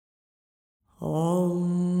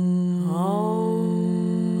Honestly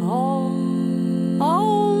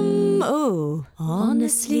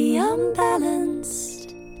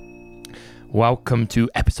Unbalanced. Welcome to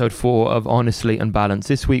episode 4 of Honestly Unbalanced.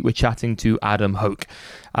 This week we're chatting to Adam Hoke.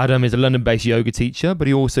 Adam is a London-based yoga teacher, but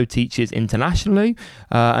he also teaches internationally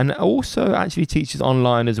and also actually teaches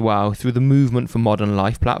online as well through the Movement for Modern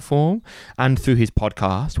Life platform and through his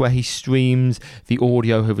podcast, where he streams the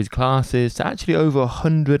audio of his classes to actually over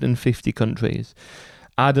 150 countries.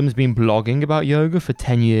 Adam's been blogging about yoga for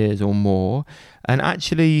 10 years or more and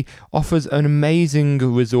actually offers an amazing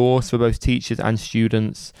resource for both teachers and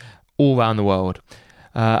students all around the world.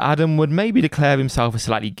 Adam would maybe declare himself a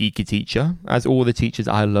slightly geeky teacher, as all the teachers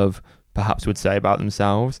I love perhaps would say about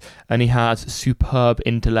themselves, and he has superb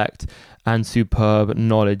intellect and superb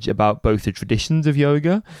knowledge about both the traditions of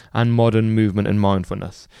yoga and modern movement and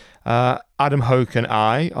mindfulness. Adam Hoke and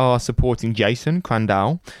I are supporting Jason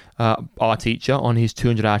Crandall, our teacher, on his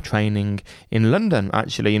 200-hour training in London,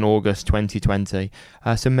 actually in August 2020.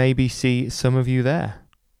 So maybe see some of you there.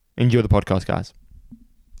 Enjoy the podcast, guys.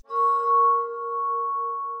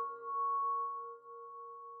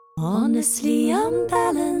 Honestly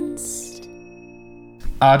Unbalanced.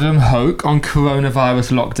 Adam Hoke on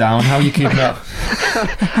coronavirus lockdown. How are you keeping up?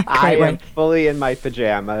 I am fully in my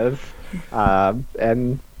pajamas.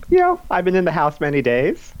 And, you know, I've been in the house many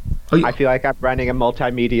days. I feel like I'm running a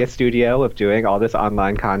multimedia studio of doing all this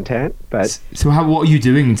online content. But So what are you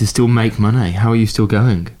doing to still make money? How are you still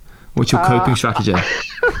going? What's your coping strategy?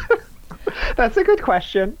 That's a good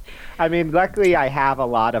question. I mean, luckily I have a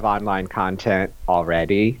lot of online content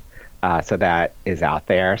already. So that is out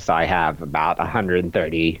there. So I have about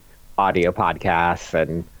 130 audio podcasts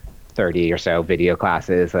and 30 or so video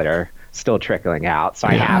classes that are still trickling out. So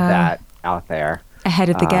I have that out there. Ahead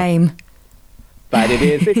of the game. But it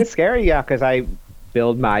is scary, yeah, because I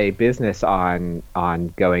build my business on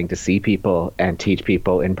going to see people and teach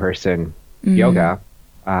people in person yoga.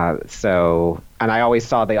 And I always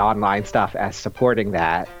saw the online stuff as supporting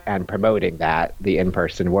that and promoting that, the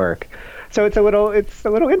in-person work. So it's a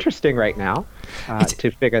little interesting right now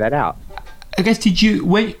to figure that out. I guess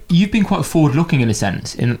you've been quite forward-looking in a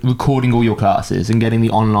sense in recording all your classes and getting the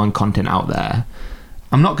online content out there.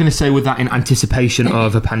 I'm not going to say with that in anticipation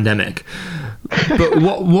of a pandemic, but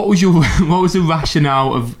what was the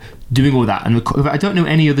rationale of doing all that? And I don't know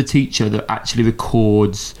any other teacher that actually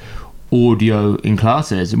records audio in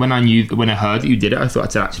classes. When I heard that you did it, I thought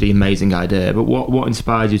it's actually an amazing idea. But what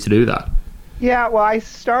inspired you to do that? Yeah, well, I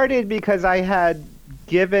started because I had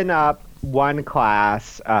given up one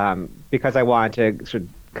class because I wanted to sort of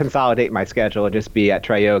consolidate my schedule and just be at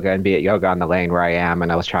Try Yoga and be at Yoga on the Lane where I am,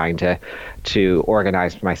 and I was trying to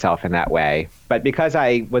organize myself in that way. But because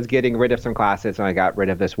I was getting rid of some classes and I got rid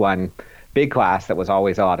of this one big class that was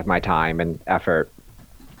always a lot of my time and effort,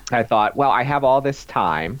 I thought, well, I have all this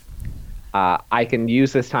time. I can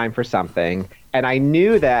use this time for something. And I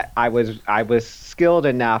knew that I was skilled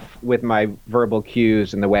enough with my verbal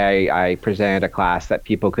cues and the way I presented a class that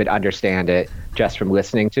people could understand it just from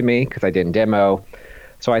listening to me, because I didn't demo.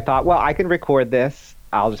 So I thought, well, I can record this.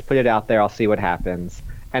 I'll just put it out there. I'll see what happens.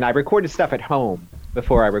 And I recorded stuff at home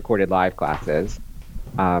before I recorded live classes.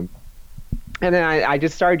 And then I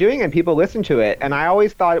just started doing it, and people listened to it. And I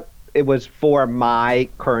always thought it was for my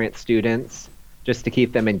current students, just to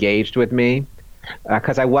keep them engaged with me.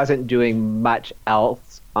 Because I wasn't doing much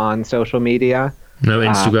else on social media. No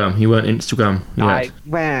Instagram. You weren't Instagram yet.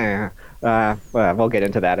 Well, we'll get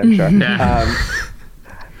into that, I'm sure.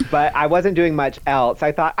 But I wasn't doing much else.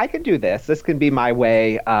 I thought I could do this. This can be my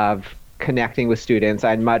way of connecting with students.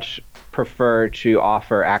 I'd much prefer to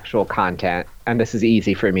offer actual content, and this is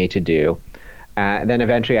easy for me to do. And then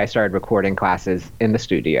eventually I started recording classes in the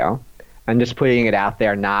studio and just putting it out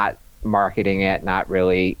there, not marketing it, not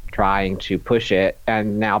really trying to push it,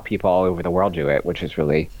 and now people all over the world do it, which is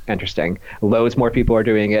really interesting. Loads more people are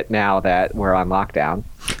doing it now that we're on lockdown.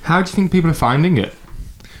 How do you think people are finding it?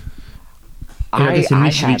 I guess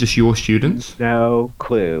initially just your students? No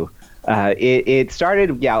clue. It started,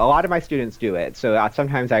 a lot of my students do it. So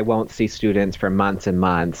sometimes I won't see students for months and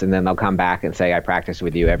months, and then they'll come back and say, I practice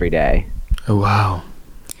with you every day. Oh, wow.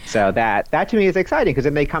 So that to me is exciting, because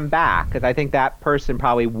then they come back, because I think that person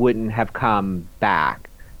probably wouldn't have come back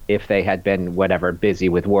if they had been busy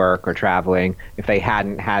with work or traveling. If they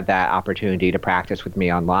hadn't had that opportunity to practice with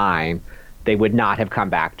me online, they would not have come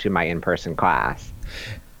back to my in-person class.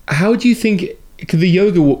 How do you think, because the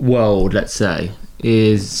yoga world, let's say,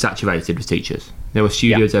 is saturated with teachers. There were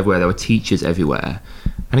studios everywhere, there were teachers everywhere.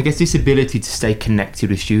 And I guess this ability to stay connected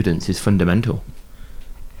with students is fundamental.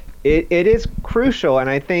 It is crucial, and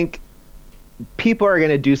I think people are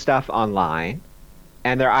going to do stuff online,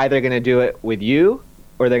 and they're either going to do it with you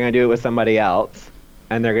or they're going to do it with somebody else,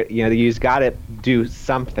 and you just got to do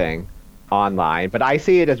something online. But I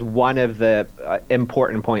see it as one of the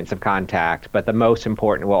important points of contact, but the most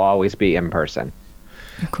important will always be in person.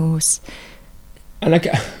 Of course. And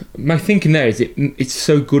my thinking there is it's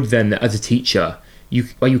so good then that as a teacher,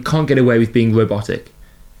 you can't get away with being robotic.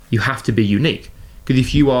 You have to be unique. Because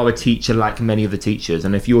if you are a teacher like many other teachers,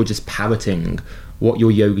 and if you're just parroting what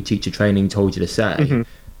your yoga teacher training told you to say,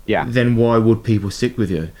 then why would people stick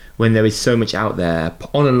with you when there is so much out there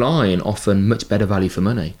on a line, often much better value for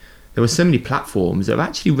money? There are so many platforms that are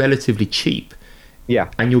actually relatively cheap,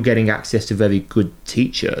 and you're getting access to very good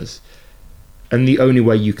teachers. And the only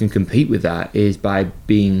way you can compete with that is by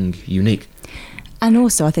being unique. And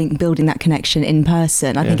also, I think building that connection in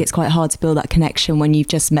person, I think it's quite hard to build that connection when you've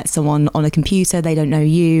just met someone on a computer. They don't know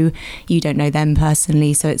you don't know them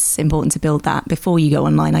personally. So it's important to build that before you go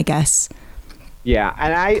online, I guess. Yeah,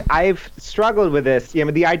 and I've struggled with this.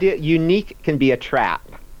 The idea unique can be a trap.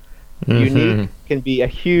 Unique can be a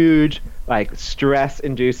huge,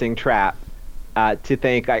 stress-inducing trap to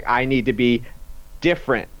think, I need to be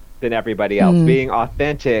different than everybody else. Being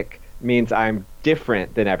authentic means I'm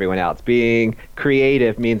different than everyone else. Being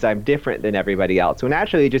creative means I'm different than everybody else. When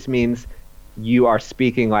actually it just means you are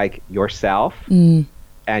speaking like yourself,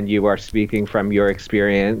 and you are speaking from your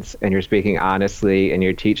experience, and you're speaking honestly, and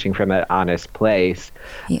you're teaching from an honest place.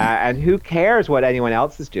 And who cares what anyone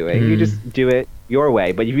else is doing? You just do it your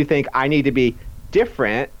way. But if you think I need to be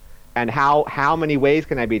different, and how many ways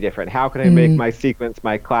can I be different? How can I make my sequence,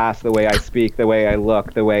 my class, the way I speak, the way I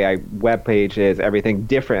look, the way I web page is, everything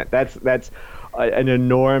different? That's an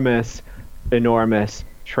enormous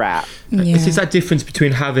trap. This is that difference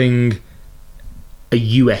between having a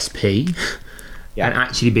USP and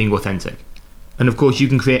actually being authentic. And of course, you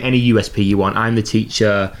can create any USP you want. I'm the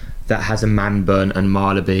teacher that has a man bun and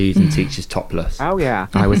marlabees and teaches topless. Oh yeah,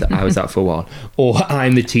 I was that for a while. Or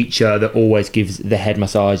I'm the teacher that always gives the head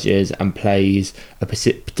massages and plays a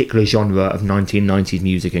particular genre of 1990s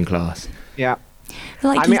music in class. Yeah.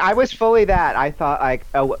 I was fully that. I thought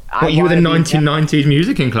you were the 1990s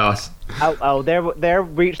music in class? There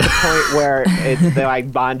reached the point where it's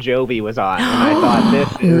like Bon Jovi was on, and I thought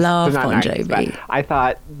this is love not Bon nice, Jovi. I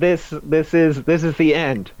thought this is the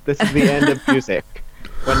end. This is the end of music.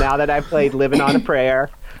 But now that I've played Living on a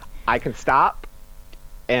Prayer, I can stop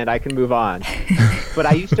and I can move on. But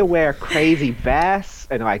I used to wear crazy vests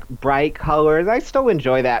and bright colors. I still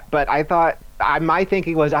enjoy that, but I thought my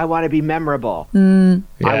thinking was I want to be memorable.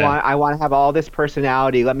 I want to have all this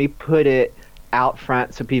personality. Let me put it out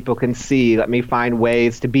front so people can see. Let me find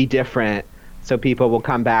ways to be different so people will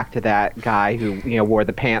come back to that guy who wore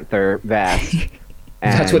the Panther vest.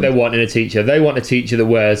 That's what they want in a teacher. They want a teacher that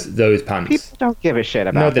wears those pants. People don't give a shit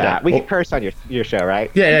about that. We can curse on your show, right?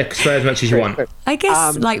 Yeah, swear as much as you want. I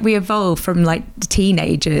guess we evolve from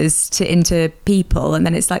teenagers into people, and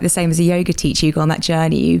then it's the same as a yoga teacher. You go on that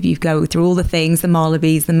journey. You go through all the things, the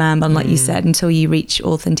marlabees, the man bun, like you said, until you reach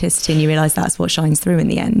authenticity and you realise that's what shines through in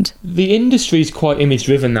the end. The industry is quite image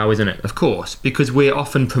driven now, isn't it? Of course, because we're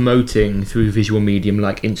often promoting through visual medium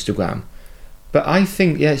like Instagram. But I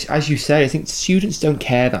think, yes, as you say, I think students don't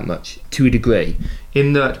care that much to a degree,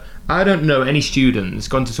 in that I don't know any students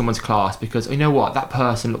gone to someone's class because, you know what, that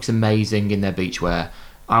person looks amazing in their beachwear.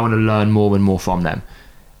 I want to learn more and more from them.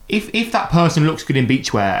 If that person looks good in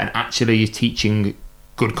beachwear and actually is teaching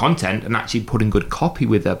good content and actually putting good copy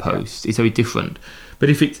with their posts, it's very different. But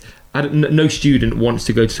if it's, no student wants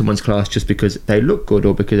to go to someone's class just because they look good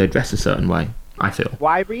or because they dress a certain way, I feel.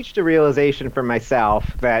 Well, I reached a realization for myself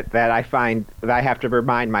that I find that I have to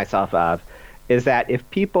remind myself of, is that if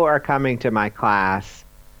people are coming to my class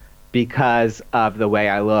because of the way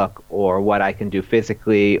I look or what I can do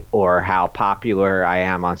physically or how popular I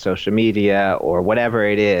am on social media or whatever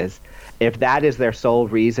it is, if that is their sole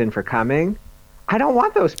reason for coming, I don't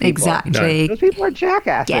want those people. Exactly. Those people are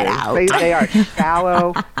jackasses. Get out. They are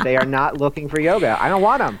shallow. They are not looking for yoga. I don't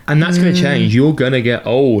want them. And that's going to change. You're going to get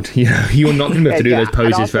old. You're not going to be able to do those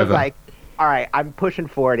poses forever. All right, I'm pushing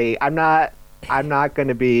 40. I'm not going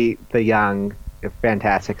to be the young,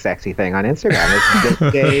 fantastic, sexy thing on Instagram.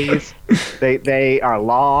 The days, they are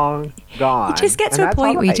long gone. You just get to a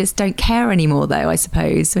point where you just don't care anymore, though, I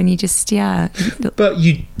suppose. When you just, But but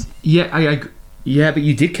you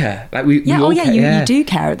did care. You do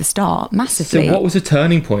care at the start, massively. So what was the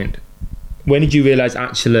turning point? When did you realise,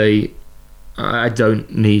 actually, I don't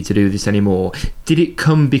need to do this anymore? Did it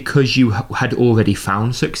come because you had already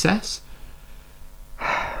found success?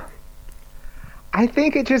 I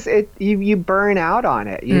think you burn out on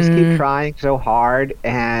it. You just keep trying so hard,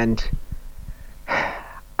 and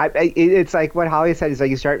it's like what Holly said, is like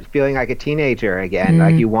you start feeling like a teenager again.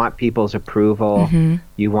 Like you want people's approval,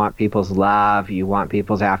 you want people's love, you want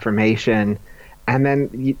people's affirmation. And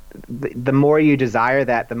then the more you desire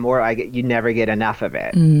that, the more you never get enough of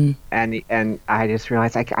it. And I just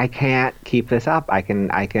realized I can't keep this up. I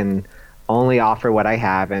can only offer what I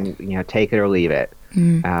have, and take it or leave it.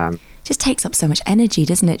 Just takes up so much energy,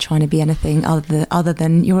 doesn't it? Trying to be anything other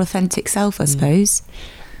than your authentic self, I suppose.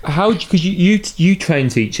 How, because you train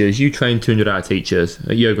teachers, you train 200-hour teachers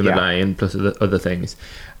at Yoga on the Lane and plus other things.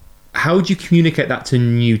 How do you communicate that to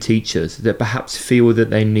new teachers that perhaps feel that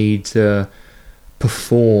they need to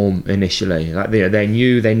perform initially? Like they're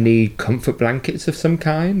new, they need comfort blankets of some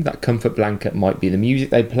kind. That comfort blanket might be the music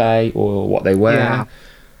they play or what they wear. Yeah.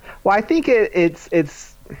 Well, I think it's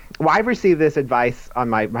well, I've received this advice on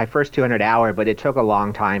my first 200-hour, but it took a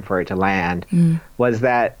long time for it to land, was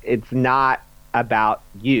that it's not about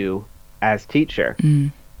you as teacher.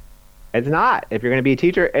 It's not. If you're going to be a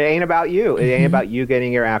teacher, it ain't about you. It ain't about you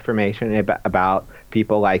getting your affirmation, about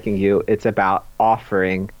people liking you. It's about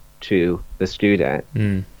offering to the student.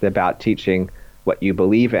 It's about teaching what you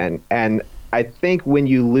believe in. And I think when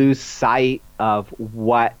you lose sight of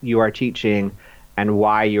what you are teaching and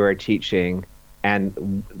why you are teaching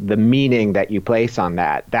and the meaning that you place on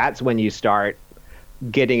that, that's when you start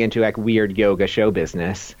getting into like weird yoga show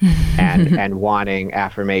business and wanting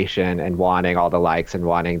affirmation and wanting all the likes and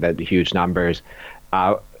wanting the huge numbers,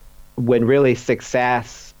 when really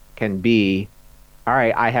success can be, all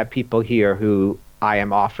right, I have people here who I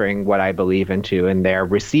am offering what I believe into, and they're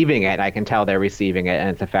receiving it. I can tell they're receiving it, and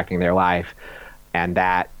it's affecting their life, and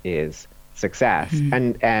that is success.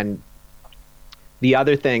 And the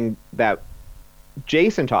other thing that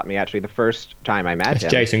Jason taught me, actually, the first time I met him.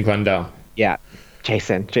 Jason Crandall. Yeah.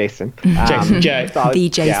 Jason. Jason.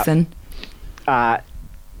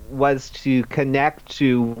 Was to connect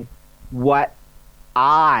to what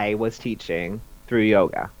I was teaching through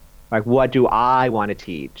yoga. Like, what do I want to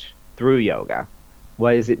teach through yoga?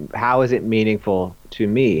 What is it? How is it meaningful to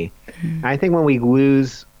me? And I think when we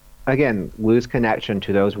lose connection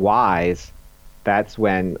to those whys, that's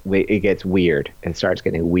when it gets weird. It starts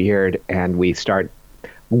getting weird, and we start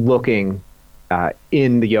looking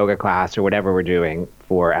in the yoga class or whatever we're doing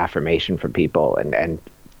for affirmation from people and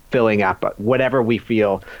filling up whatever we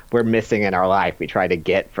feel we're missing in our life. We try to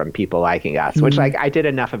get from people liking us, which I did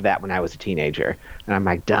enough of that when I was a teenager, and I'm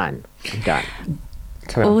like, I'm done.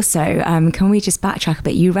 Also, can we just backtrack a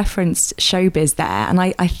bit? You referenced showbiz there, and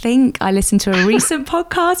I think I listened to a recent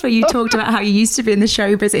podcast where you talked about how you used to be in the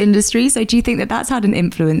showbiz industry. So do you think that that's had an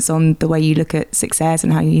influence on the way you look at success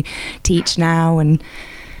and how you teach now? And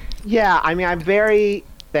yeah, I mean, I'm very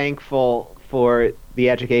thankful for the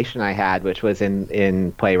education I had, which was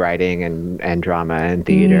in playwriting and drama and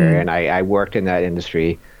theater, and I worked in that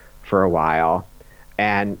industry for a while.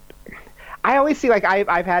 And I always see, like,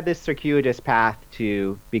 I've had this circuitous path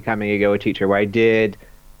to becoming a yoga teacher, where I did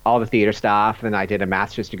all the theater stuff, and I did a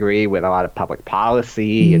master's degree with a lot of public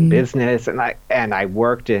policy and business, and I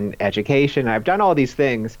worked in education. I've done all these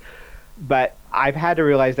things, but I've had to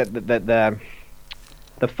realize that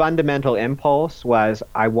the fundamental impulse was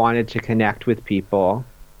I wanted to connect with people.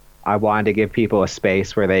 I wanted to give people a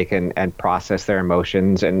space where they can process their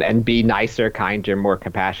emotions and be nicer, kinder, more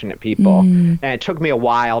compassionate people. And it took me a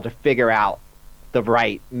while to figure out the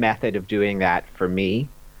right method of doing that for me.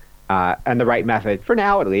 And the right method, for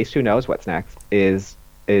now at least, who knows what's next, is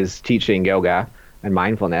teaching yoga and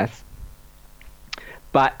mindfulness.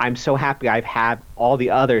 But I'm so happy I've had all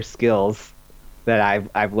the other skills that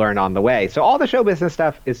I've learned on the way. So all the show business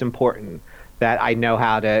stuff is important, that I know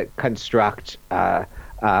how to construct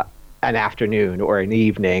an afternoon or an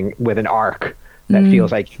evening with an arc that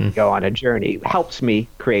feels like you can go on a journey. It helps me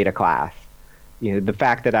create a class. The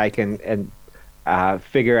fact that I can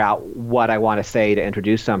figure out what I want to say to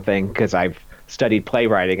introduce something, because I've studied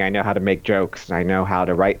playwriting, I know how to make jokes, and I know how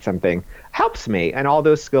to write something, helps me. And all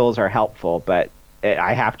those skills are helpful, but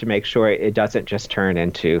I have to make sure it doesn't just turn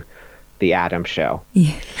into the Adam show.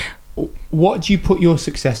 Yeah. What do you put your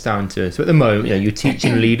success down to? So at the moment, you're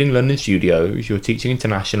teaching leading London studios, you're teaching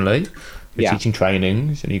internationally, you're teaching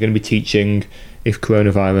trainings, and you're going to be teaching, if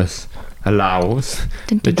coronavirus allows,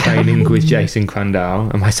 the training with Jason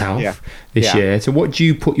Crandall and myself this year. So what do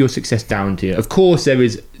you put your success down to? Of course, there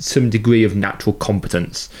is some degree of natural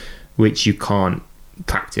competence which you can't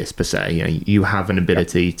practice per se. You have an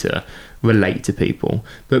ability to relate to people,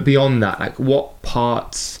 but beyond that, like, what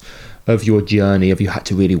parts of your journey have you had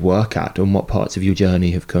to really work at, and what parts of your journey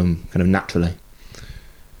have come kind of naturally?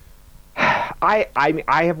 I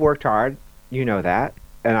have worked hard, that,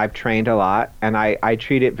 and I've trained a lot, and I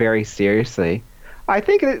treat it very seriously. I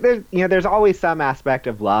think there's always some aspect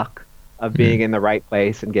of luck, of being in the right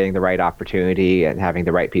place and getting the right opportunity and having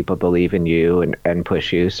the right people believe in you and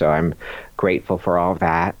push you. So I'm grateful for all of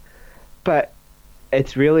that. But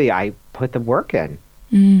it's really, I put the work in.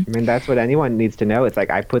 I mean, that's what anyone needs to know. It's like,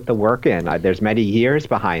 I put the work in. There's many years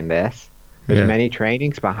behind this. There's many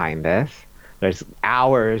trainings behind this. There's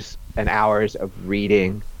hours and hours of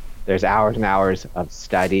reading. There's hours and hours of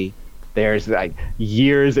study. There's like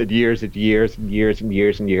years and years and years and years and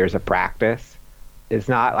years and years of practice. It's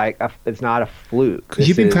not like it's not a fluke. Because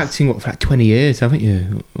you've been practicing for like 20 years, haven't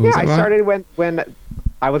you? Yeah, I started when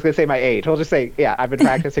I was going to say my age. We'll just say, yeah, I've been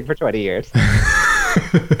practicing for 20 years. Do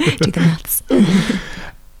the maths.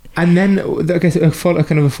 And then I guess a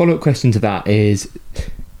follow-up question to that is,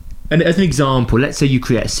 and as an example, let's say you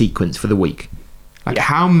create a sequence for the week. Like,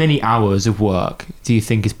 how many hours of work do you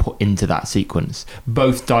think is put into that sequence,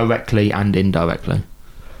 both directly and indirectly?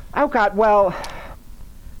 Oh God, well,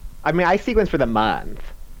 I mean, I sequence for the month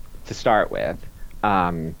to start with.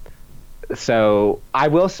 So I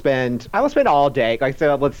will spend all day. Like,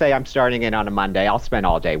 so let's say I'm starting in on a Monday. I'll spend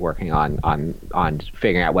all day working on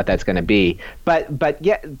figuring out what that's going to be. But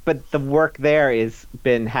the work there has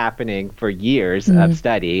been happening for years of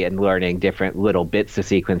study and learning different little bits of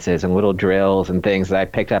sequences and little drills and things that I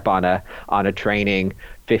picked up on a training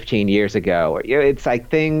 15 years ago. It's like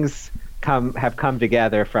things have come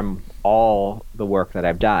together from all the work that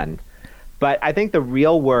I've done. But I think the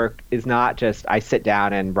real work is not just I sit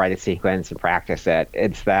down and write a sequence and practice it.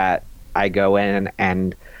 It's that I go in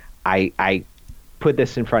and I put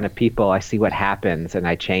this in front of people. I see what happens and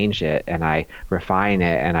I change it and I refine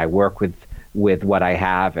it and I work with what I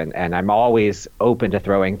have and I'm always open to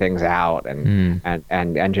throwing things out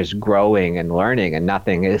and just growing and learning, and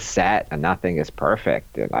nothing is set and nothing is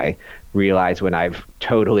perfect. And I realize when I've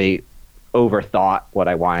totally overthought what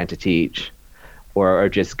I wanted to teach, or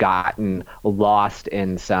just gotten lost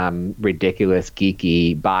in some ridiculous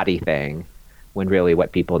geeky body thing, when really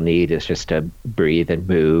what people need is just to breathe and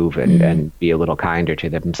move and be a little kinder to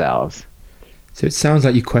themselves. So it sounds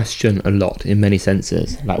like you question a lot in many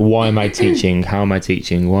senses. Like, why am I teaching? How am I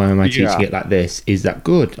teaching? Why am I teaching it like this? Is that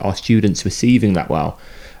good? Are students receiving that well?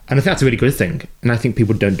 And I think that's a really good thing. And I think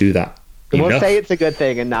people don't do that enough. We'll say it's a good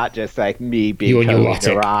thing and not just like me being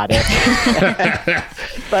neurotic.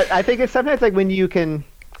 But I think it's sometimes like when you can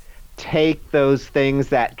take those things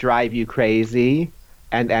that drive you crazy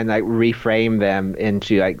and like reframe them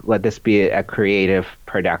into like, let this be a creative,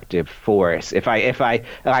 productive force. If I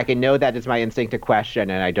can know that it's my instinct to question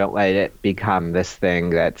and I don't let it become this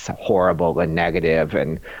thing that's horrible and negative,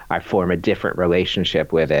 and I form a different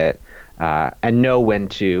relationship with it, and know when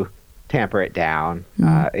to tamper it down,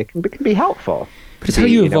 it can be helpful. But it's how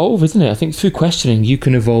you evolve, isn't it? I think through questioning, you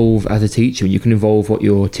can evolve as a teacher. You can evolve what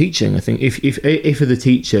you're teaching. I think if as a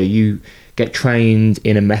teacher you get trained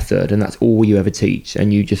in a method and that's all you ever teach,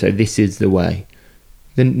 and you just say this is the way,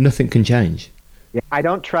 then nothing can change. Yeah, I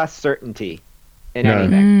don't trust certainty in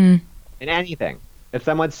anything. In anything, if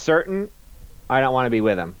someone's certain, I don't want to be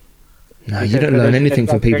with them. No, you don't learn anything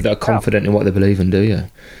from people that are confident in what they believe in, do you?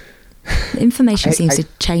 The information seems to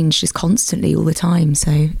change just constantly all the time,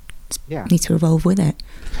 so need to evolve with it.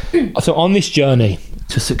 So on this journey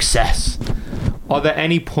to success, are there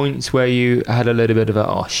any points where you had a little bit of a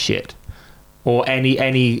oh shit, or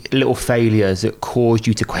any little failures that caused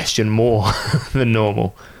you to question more than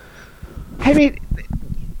normal? I mean,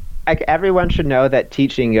 like, everyone should know that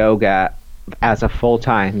teaching yoga as a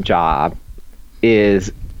full-time job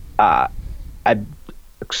is a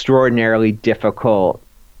extraordinarily difficult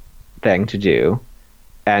thing to do,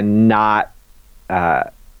 and not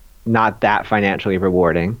that financially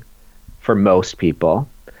rewarding for most people,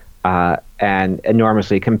 and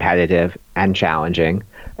enormously competitive and challenging,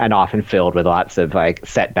 and often filled with lots of like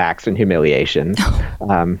setbacks and humiliations.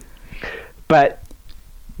 But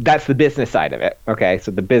that's the business side of it. Okay, so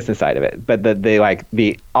the business side of it, but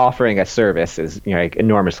the offering a service is like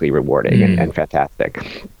enormously rewarding and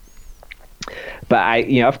fantastic. But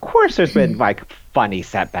of course, there's been like funny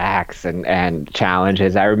setbacks and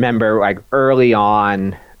challenges. I remember like early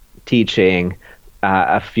on teaching,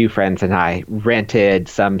 a few friends and I rented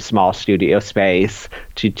some small studio space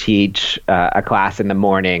to teach a class in the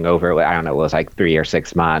morning over, I don't know, it was like 3 or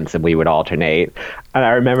 6 months, and we would alternate. And I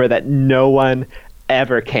remember that no one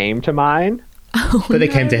ever came to mine. But they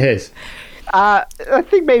came to his. I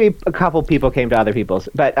think maybe a couple people came to other people's,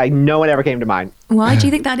 but no one ever came to mine. Why do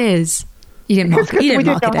you think that is? You didn't market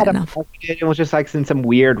it enough. It was just like in some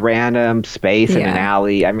weird random space in an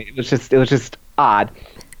alley. I mean, it was just odd.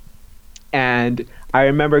 And I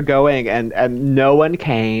remember going and no one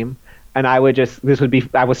came. and I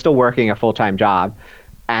was still working a full-time job,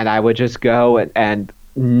 and I would just go and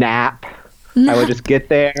nap. I would just get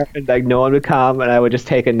there and like no one would come, and I would just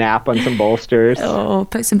take a nap on some bolsters. Oh,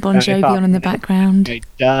 put some Bon Jovi on in the background.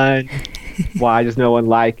 Done. Why does no one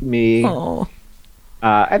like me? Oh.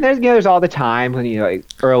 And there's all the time when like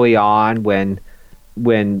early on when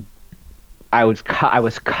I was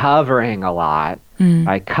covering a lot.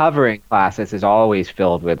 Like covering classes is always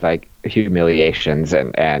filled with like humiliations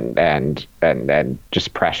and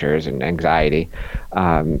just pressures and anxiety.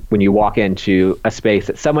 When you walk into a space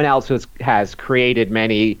that someone else has created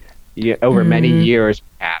many years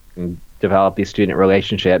and developed these student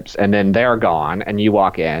relationships, and then they're gone, and you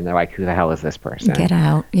walk in, they're like, "Who the hell is this person? Get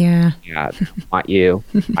out!" Yeah. Yeah, want you.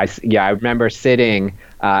 I remember sitting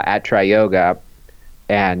at Tri Yoga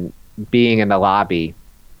and being in the lobby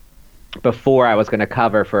before I was going to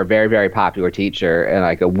cover for a very, very popular teacher in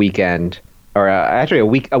like a weekend or a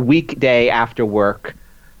weekday after work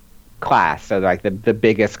class. So like the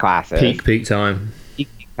biggest classes. Peak time.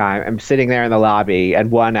 I'm sitting there in the lobby, and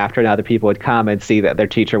one after another people would come and see that their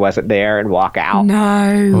teacher wasn't there and walk out.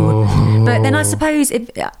 No. Oh. But then I suppose if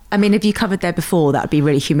you covered there before, that would be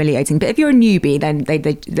really humiliating. But if you're a newbie, then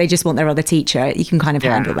they just want their other teacher. You can kind of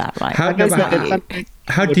handle that, right? How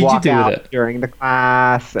did you deal with it? During the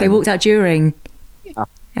class. They walked out during. Yeah.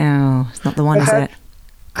 Oh, it's not the one, is it?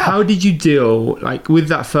 How did you deal, like, with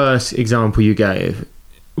that first example you gave,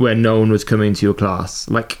 where no one was coming to your class?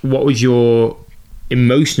 Like, what was your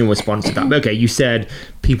emotional response to that? Okay, you said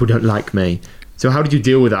people don't like me. So how did you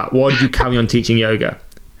deal with that? Why did you carry on teaching yoga?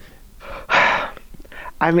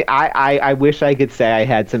 I mean, I wish I could say I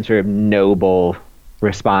had some sort of noble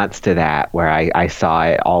response to that where I saw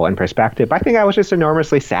it all in perspective. I think I was just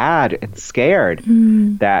enormously sad and scared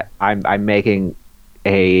that I'm making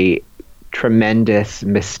a tremendous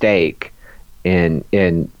mistake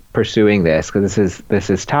in pursuing this, because this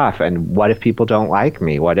is tough. And what if people don't like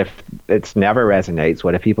me? What if it's never resonates?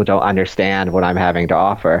 What if people don't understand what I'm having to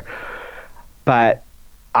offer? But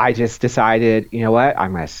I just decided, you know what?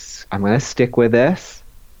 I'm gonna stick with this.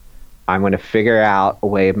 I'm going to figure out a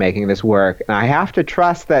way of making this work. And I have to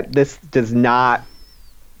trust that this does not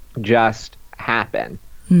just happen.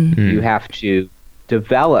 You have to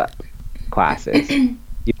develop classes. You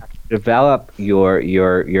have to develop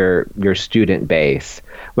your student base.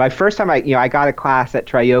 My first time I got a class at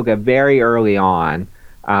Tri Yoga very early on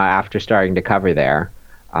after starting to cover there,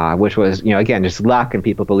 which was, again, just luck and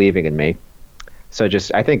people believing in me. So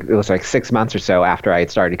I think it was like 6 months or so after I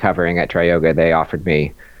had started covering at Tri Yoga, they offered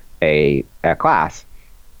me a class.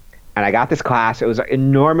 And I got this class. It was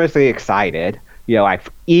enormously excited, like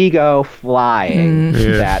ego flying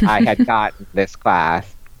that I had gotten this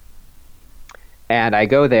class. And I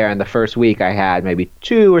go there, and the first week I had maybe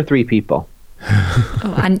 2 or 3 people.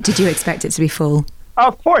 Oh, and did you expect it to be full?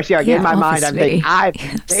 Of course, yeah. In my mind, I'm thinking, I've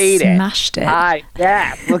made it. Smashed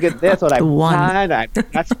it. Look at this, what I've done. I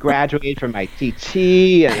just graduated from my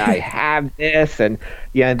TT, and I have this. And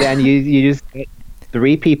then you just get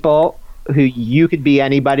 3 people who you could be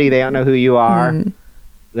anybody. They don't know who you are.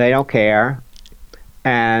 They don't care.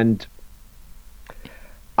 And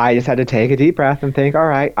I just had to take a deep breath and think, all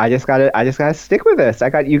right, I just gotta stick with this.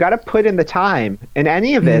 You gotta put in the time in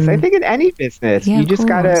any of this. I think in any business, you just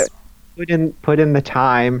gotta put in the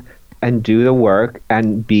time and do the work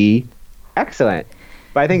and be excellent.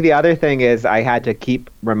 But I think the other thing is I had to keep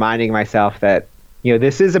reminding myself that,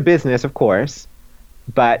 this is a business, of course,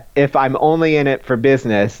 but if I'm only in it for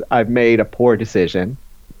business, I've made a poor decision.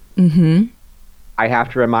 I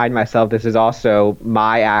have to remind myself this is also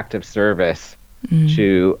my act of service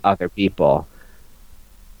to other people.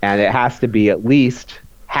 And it has to be at least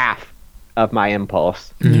half of my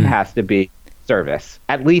impulse. It has to be service,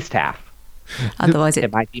 at least half. Otherwise,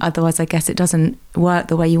 I guess it doesn't work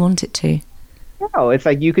the way you want it to. No, it's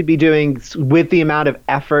like you could be doing with the amount of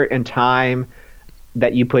effort and time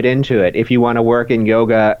that you put into it. If you want to work in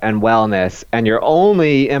yoga and wellness, and your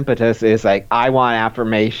only impetus is like, I want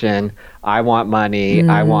affirmation, I want money,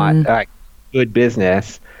 I want good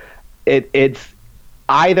business, it's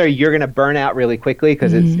either you're going to burn out really quickly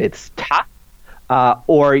because it's tough,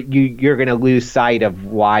 or you're going to lose sight of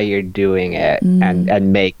why you're doing it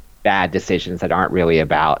and make bad decisions that aren't really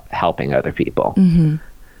about helping other people.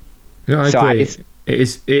 Yeah, I agree.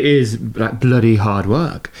 It is like bloody hard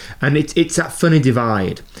work, and it's that funny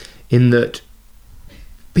divide in that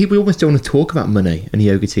people almost don't want to talk about money, and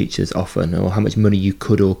yoga teachers often, or how much money you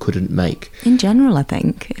could or couldn't make. In general, I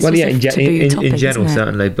think. It's in general,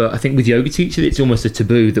 certainly. But I think with yoga teachers, it's almost a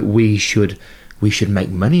taboo that we should make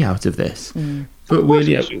money out of this. But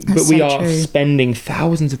we are so true. spending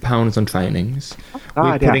thousands of pounds on trainings. We're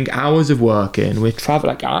yeah. putting hours of work in. We're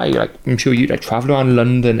traveling. I'm sure you travel around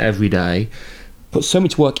London every day. Put so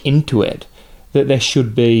much work into it that there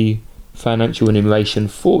should be financial remuneration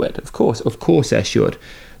for it. Of course there should.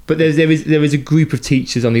 But there is a group of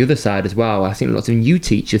teachers on the other side as well. I think lots of new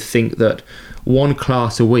teachers think that one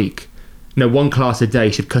class a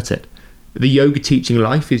day should cut it. The yoga teaching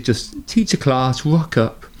life is just teach a class, rock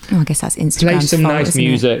up, I guess that's Instagram's play some fault, nice isn't it?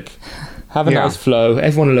 music, have a nice flow,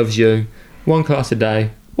 everyone loves you, one class a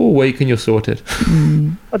day, all week and you're sorted.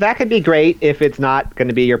 Well, that could be great if it's not going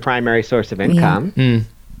to be your primary source of income,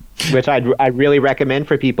 which I'd really recommend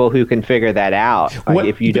for people who can figure that out. Like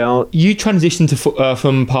if you don't... You transitioned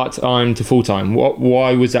from part-time to full-time.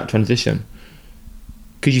 Why was that transition?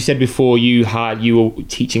 Because you said before you were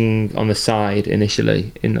teaching on the side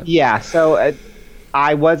initially. Yeah, so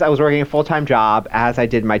I was working a full-time job as I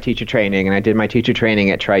did my teacher training, and I did my teacher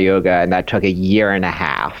training at Tri Yoga, and that took a year and a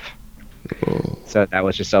half. Oh. So that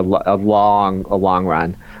was just a long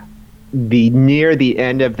run. Near the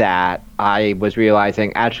end of that, I was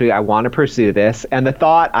realizing, actually, I want to pursue this, and the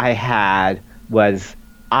thought I had was,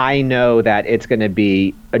 I know that it's going to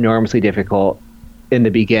be enormously difficult in the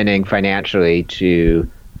beginning financially to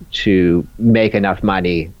make enough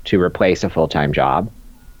money to replace a full-time job.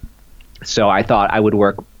 So I thought I would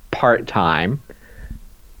work part-time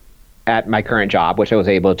at my current job, which I was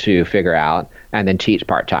able to figure out, and then teach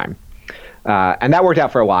part-time. And that worked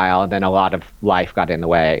out for a while, and then a lot of life got in the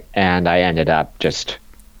way, and I ended up just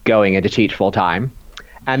going in to teach full-time.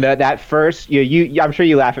 And that first, I'm sure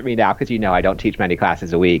you laugh at me now because I don't teach many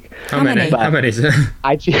classes a week. How many? How many is it?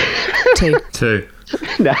 Two.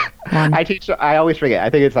 No, One. I always forget. I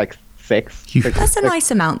think it's like 6. That's a nice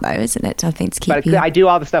amount, though, isn't it? I think to keep But you. I do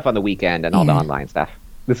all the stuff on the weekend and all the online stuff.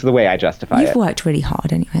 This is the way I justify You've it. worked really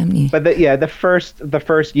hard anyway, haven't you? But the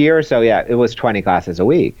first year or so, it was 20 classes a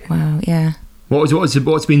week. Wow, yeah.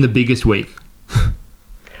 What's been the biggest week?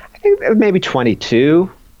 I think maybe 22.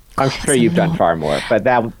 I'm sure that's you've a done lot. far more, but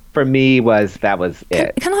that for me was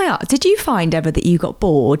it. Can I ask, did you find ever that you got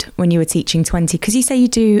bored when you were teaching 20? Because you say you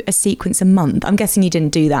do a sequence a month. I'm guessing you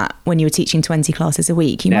didn't do that when you were teaching 20 classes a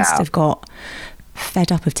week. You must have got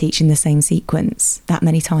fed up of teaching the same sequence that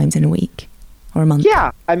many times in a week or a month.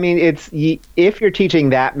 Yeah, I mean, if you're teaching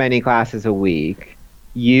that many classes a week,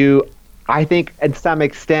 I think, at some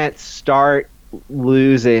extent, start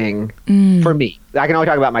losing. For me, I can only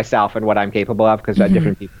talk about myself and what I'm capable of because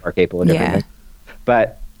different people are capable of different things.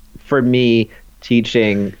 But for me,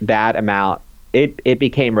 teaching that amount, it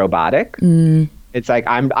became robotic. It's like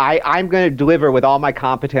I'm going to deliver with all my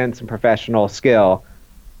competence and professional skill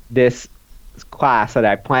this class that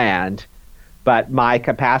I planned, but my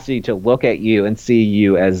capacity to look at you and see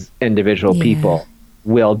you as individual people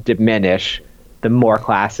will diminish the more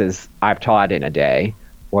classes I've taught in a day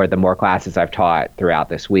or the more classes I've taught throughout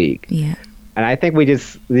this week. Yeah. And I think we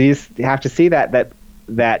just have to see that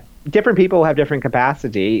different people have different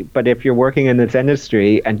capacity, but if you're working in this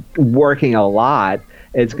industry and working a lot,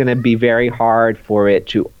 it's going to be very hard for it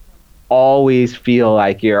to always feel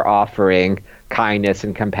like you're offering kindness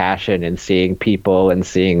and compassion and seeing people and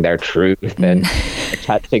seeing their truth and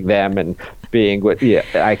touching them and being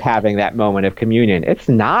like having that moment of communion. It's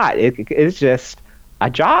not. It's just a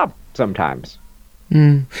job sometimes.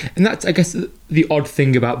 And that's, I guess, the odd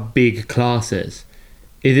thing about big classes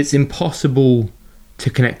is it's impossible to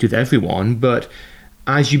connect with everyone, but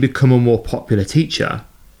as you become a more popular teacher,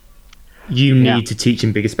 you need to teach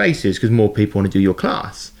in bigger spaces because more people want to do your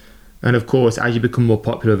class. And of course, as you become more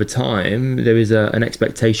popular over time, there is an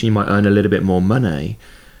expectation you might earn a little bit more money.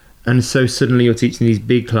 And so suddenly you're teaching these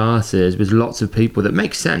big classes with lots of people. That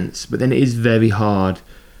makes sense, but then it is very hard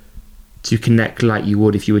to connect like you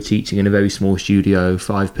would if you were teaching in a very small studio,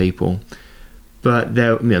 5 people. But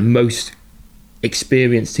most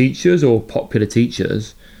experienced teachers or popular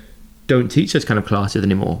teachers don't teach those kind of classes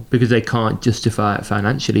anymore because they can't justify it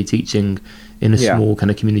financially teaching in a small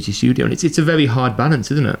kind of community studio. And it's a very hard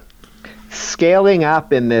balance, isn't it? Scaling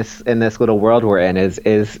up in this little world we're in is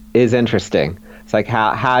interesting. It's like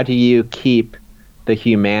how do you keep the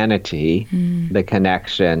humanity, the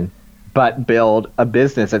connection, but build a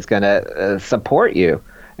business that's going to support you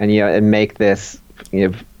and make this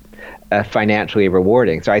financially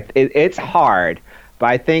rewarding. So it's hard, but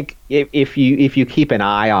I think if you keep an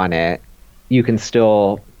eye on it, you can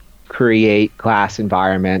still create class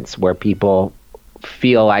environments where people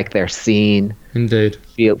feel like they're seen. Indeed.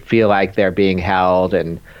 Feel like they're being held,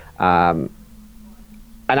 and I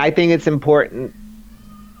think it's important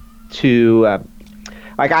to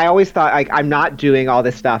like I always thought, like, I'm not doing all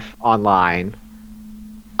this stuff online.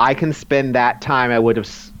 I can spend that time I would have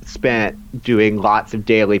spent doing lots of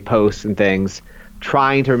daily posts and things,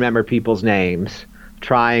 trying to remember people's names,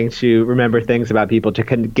 trying to remember things about people, to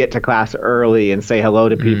get to class early and say hello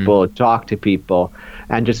to people, talk to people,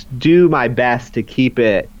 and just do my best to keep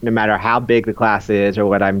it, no matter how big the class is or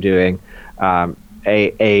what I'm doing,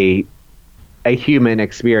 a human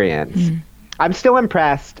experience. I'm still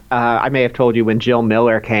impressed. I may have told you when Jill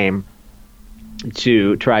Miller came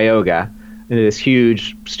to Tri-Yoga in this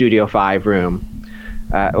huge Studio 5 room,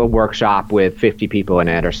 a workshop with 50 people in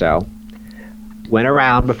it or so. Went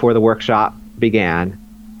around before the workshop began,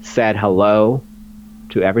 said hello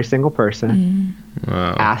to every single person,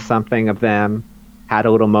 asked something of them, had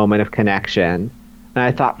a little moment of connection. And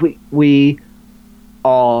I thought we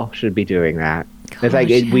all should be doing that. Gosh, it's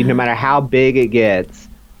like no matter how big it gets,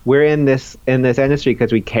 we're in this industry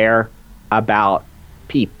because we care about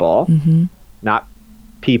people, not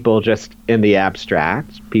people just in the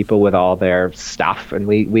abstract, people with all their stuff, and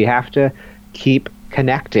we have to keep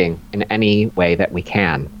connecting in any way that we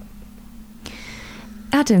can.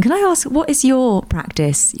 Adam, can I ask, what is your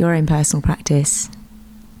practice, your own personal practice?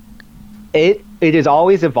 It is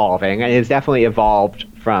always evolving, and it's definitely evolved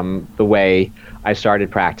from the way I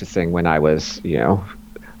started practicing when I was,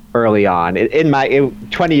 early on.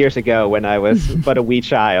 20 years ago when I was but a wee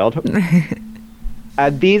child.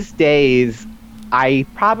 These days, I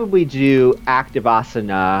probably do active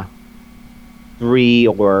asana 3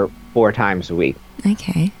 or 4 times a week.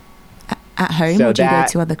 Okay. At home, So or do you go that-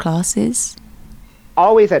 to other classes?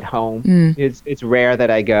 Always at home. It's rare that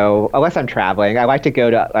I go, unless I'm traveling. I like to go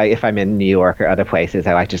to, if I'm in New York or other places,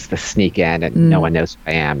 I like just to sneak in and no one knows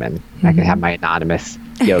who I am, and I can have my anonymous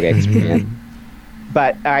yoga experience.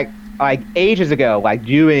 But ages ago,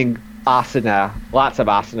 doing asana, lots of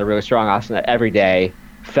asana, really strong asana every day,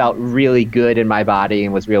 felt really good in my body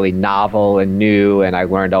and was really novel and new, and I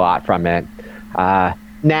learned a lot from it.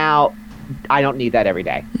 Now, I don't need that every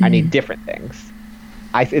day. I need different things.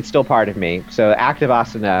 It's still part of me. So active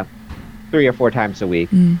asana 3 or 4 times a week.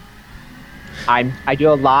 I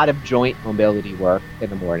do a lot of joint mobility work in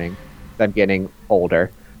the morning. I'm getting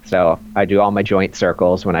older. So I do all my joint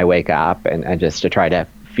circles when I wake up and just to try to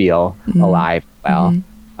feel alive well.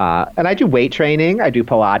 And I do weight training. I do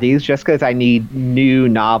Pilates just because I need new,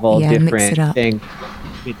 novel, Yeah, mix different it up. things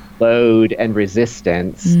with load and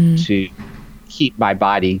resistance to keep my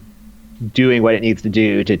body doing what it needs to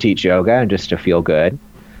do to teach yoga and just to feel good.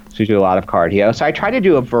 So we do a lot of cardio. So I try to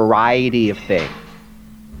do a variety of things.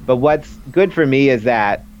 But what's good for me is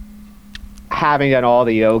that having done all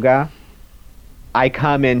the yoga, I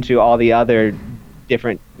come into all the other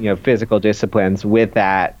different, physical disciplines with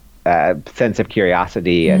that sense of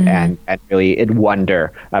curiosity and really in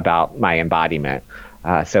wonder about my embodiment.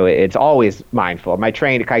 So it's always mindful.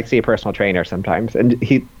 I see a personal trainer sometimes, and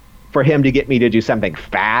for him to get me to do something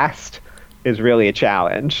fast is really a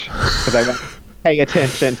challenge because I'm paying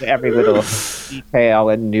attention to every little detail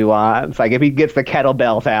and nuance. Like if he gets the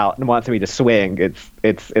kettlebells out and wants me to swing,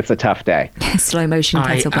 it's a tough day. Slow motion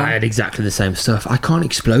I kettlebell. had exactly the same stuff. I can't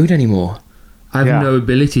explode anymore. I have no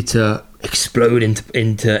ability to explode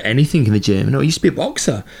into anything in the gym. I used to be a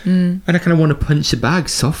boxer, and I kind of want to punch the bag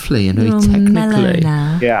softly and very Mellow technically.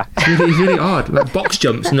 now. Yeah. It's really hard. Like box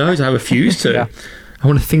jumps, no, I refuse to. Yeah. I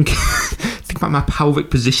want to think about my pelvic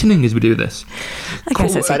positioning as we do this. I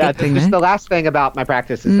guess that's a But good thing, just though. the last thing about my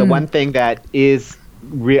practice is the one thing that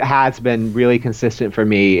has been really consistent for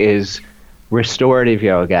me is restorative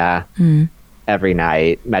yoga every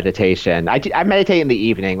night, meditation. I meditate in the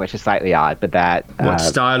evening, which is slightly odd, but that... What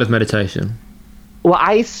style of meditation? Well,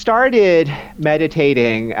 I started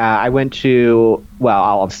meditating. I went to the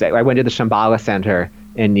Shambhala Center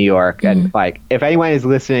in New York. And if anyone is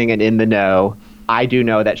listening and in the know, I do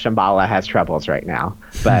know that Shambhala has troubles right now.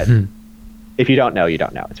 But if you don't know, you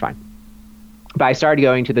don't know. It's fine. But I started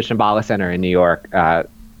going to the Shambhala Center in New York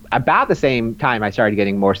about the same time I started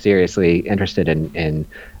getting more seriously interested in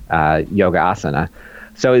yoga asana.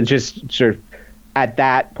 So it's just sort of at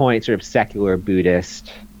that point, sort of secular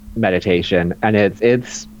Buddhist meditation, and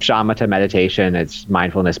it's shamatha meditation, it's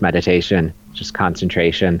mindfulness meditation, just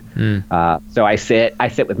concentration. So I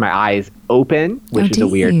sit with my eyes open, which is a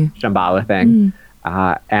weird Shambhala thing,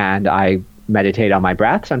 and I meditate on my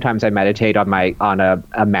breath. Sometimes I meditate on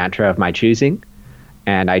a mantra of my choosing,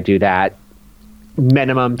 and I do that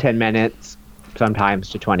minimum 10 minutes, sometimes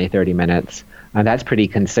to 20-30 minutes, and that's pretty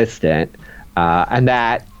consistent. And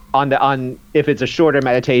that if it's a shorter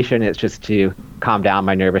meditation, it's just to calm down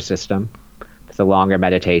my nervous system. If it's a longer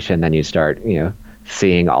meditation, then you start,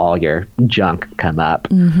 seeing all your junk come up.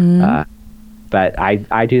 But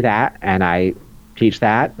I do that, and I teach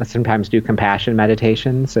that. I sometimes do compassion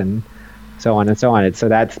meditations and so on and so on. So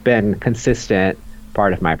that's been consistent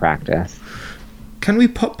part of my practice. Can we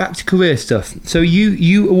pop back to career stuff? So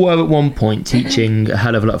you were at one point teaching a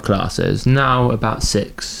hell of a lot of classes, now about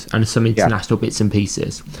 6, and some international bits and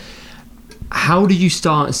pieces. How did you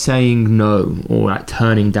start saying no, or like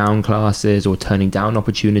turning down classes, or turning down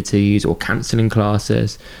opportunities, or cancelling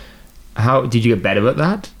classes? How did you get better at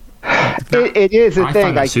that? It is a thing. I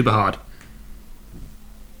find that super hard.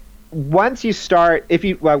 Once you start,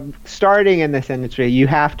 starting in this industry, you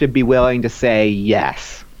have to be willing to say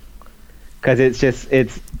yes. Because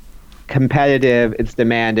it's competitive, it's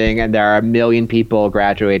demanding, and there are a million people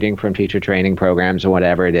graduating from teacher training programs or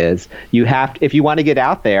whatever it is. You have to, if you want to get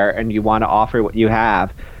out there and you want to offer what you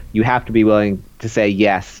have to be willing to say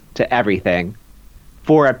yes to everything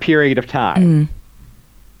for a period of time.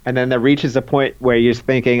 And then there reaches a point where you're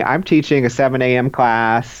thinking, I'm teaching a 7 a.m.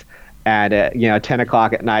 class and a 10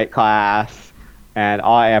 o'clock at night class, and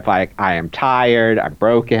I am tired, I'm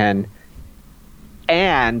broken.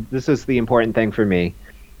 And this is the important thing for me.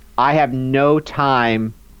 I have no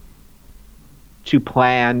time to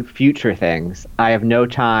plan future things. I have no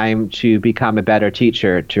time to become a better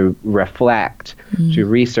teacher, to reflect, to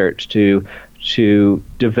research, to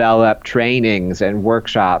develop trainings and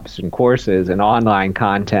workshops and courses and online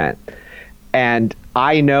content. And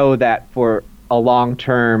I know that for a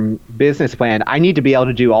long-term business plan, I need to be able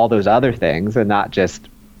to do all those other things and not just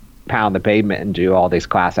pound the pavement and do all these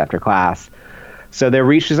class after class. So there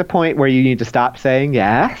reaches a point where you need to stop saying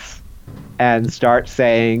yes and start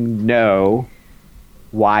saying no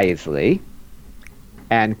wisely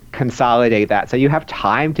and consolidate that so you have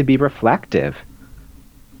time to be reflective.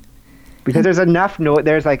 Because there's enough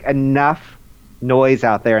enough noise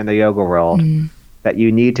out there in the yoga world that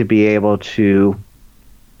you need to be able to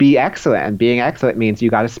be excellent. And being excellent means you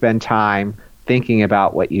got to spend time thinking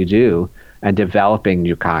about what you do and developing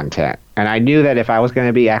new content. And I knew that if I was going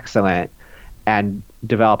to be excellent and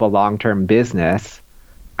develop a long-term business,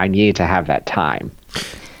 I needed to have that time.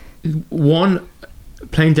 One,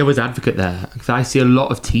 playing devil's advocate there, because I see a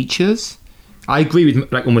lot of teachers. I agree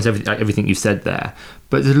with almost everything you said there,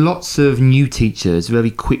 but there's lots of new teachers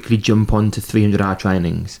very quickly jump onto 300-hour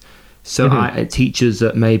trainings. So teachers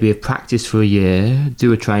that maybe have practiced for a year,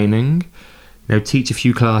 do a training, teach a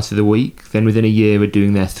few classes a week, then within a year are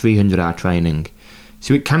doing their 300-hour training.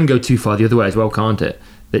 So it can go too far the other way as well, can't it?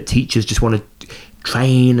 That teachers just want to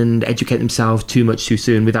train and educate themselves too much too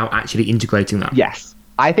soon without actually integrating that. Yes.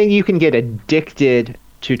 I think you can get addicted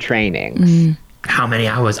to trainings. How many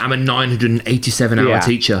hours? I'm a 987-hour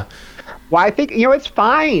teacher. Well, I think, it's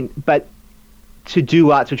fine but to do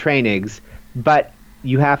lots of trainings, but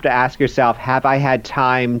you have to ask yourself, have I had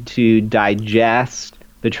time to digest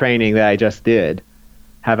the training that I just did?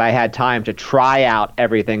 Have I had time to try out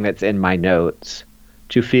everything that's in my notes,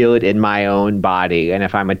 to feel it in my own body? And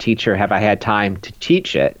if I'm a teacher, have I had time to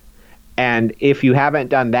teach it? And if you haven't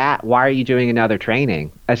done that, why are you doing another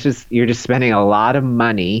training? You're just spending a lot of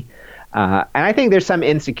money. And I think there's some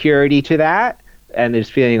insecurity to that. And there's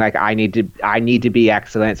feeling like I need to be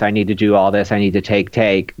excellent, so I need to do all this, I need to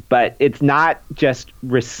take. But it's not just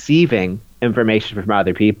receiving information from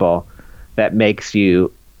other people that makes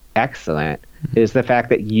you excellent. It's the fact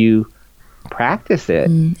that you practice it.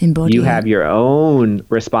 You have your own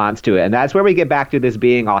response to it. And that's where we get back to this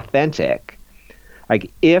being authentic.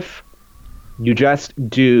 Like if you just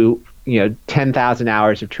do, 10,000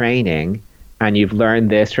 hours of training and you've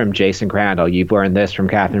learned this from Jason Crandall, you've learned this from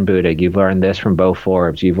Catherine Budig, you've learned this from Bo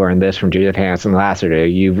Forbes, you've learned this from Judith Hanson-Lassiter,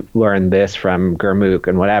 you've learned this from Gurmukh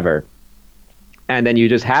and whatever. And then you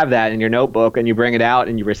just have that in your notebook and you bring it out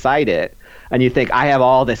and you recite it and you think, I have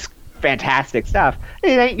all this fantastic stuff.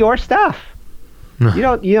 It ain't your stuff. No.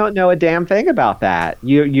 You don't know a damn thing about that.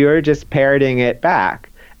 You're just parroting it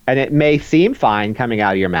back. And it may seem fine coming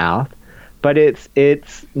out of your mouth, but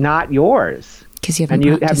it's not yours. Because you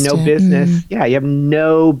have no business. Yeah, you have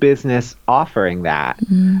no business offering that.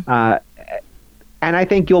 And I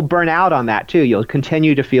think you'll burn out on that too. You'll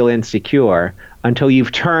continue to feel insecure until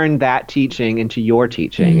you've turned that teaching into your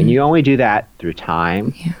teaching. And you only do that through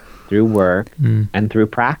time, through work, and through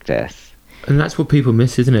practice. And that's what people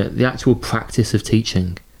miss, isn't it? The actual practice of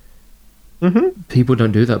teaching. People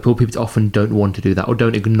don't do that. People often don't want to do that or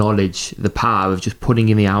don't acknowledge the power of just putting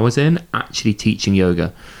in the hours in, actually teaching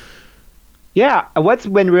yoga. Yeah, what's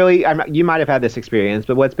been really, you might have had this experience,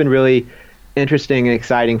 but what's been really interesting and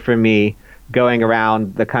exciting for me going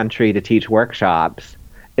around the country to teach workshops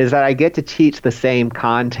is that I get to teach the same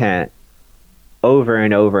content over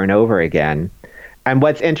and over and over again. And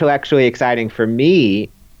what's intellectually exciting for me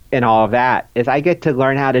in all of that is I get to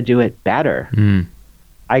learn how to do it better.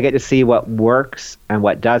 I get to see what works and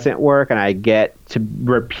what doesn't work, and I get to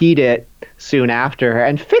repeat it soon after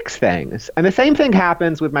and fix things. And the same thing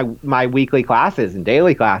happens with my weekly classes and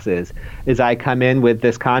daily classes, is I come in with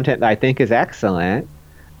this content that I think is excellent,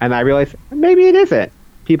 and I realize maybe it isn't.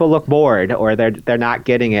 People look bored, or they're not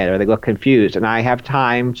getting it, or they look confused, and I have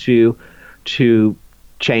time to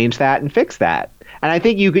change that and fix that. And I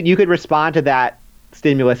think you could respond to that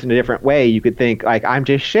stimulus in a different way. You could think like, I'm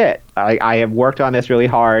just shit. I have worked on this really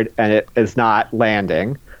hard and it is not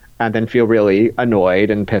landing, and then feel really annoyed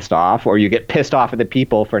and pissed off, or you get pissed off at the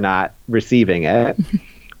people for not receiving it.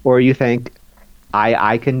 Or you think,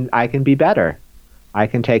 I can be better. I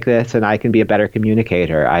can take this and I can be a better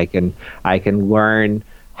communicator. I can learn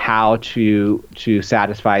how to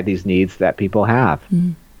satisfy these needs that people have.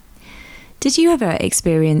 Did you ever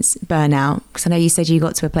experience burnout? Because I know you said you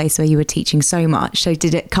got to a place where you were teaching so much. So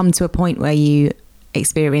did it come to a point where you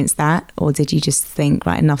experienced that? Or did you just think,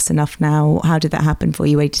 right, enough's enough now? How did that happen for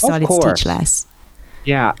you where you decided to teach less?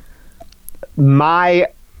 Yeah. My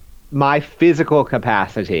physical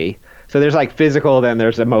capacity. So there's like physical, then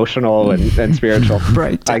there's emotional and spiritual.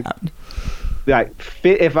 Breakdown.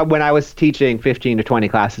 When I was teaching 15 to 20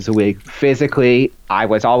 classes a week, physically, I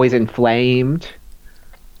was always inflamed.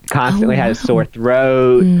 Constantly had a sore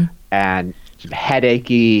throat and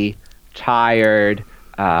headachy, tired,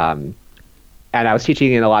 and I was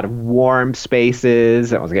teaching in a lot of warm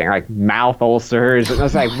spaces. I was getting like mouth ulcers, and I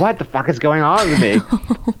was like, "What the fuck is going on with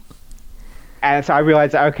me?" And so I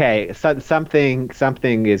realized, okay, something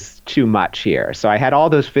is too much here. So I had all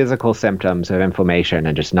those physical symptoms of inflammation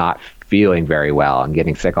and just not feeling very well and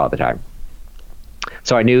getting sick all the time.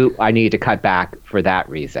 So I knew I needed to cut back for that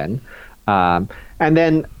reason. And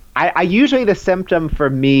then I usually, the symptom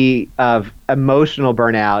for me of emotional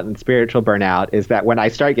burnout and spiritual burnout is that when I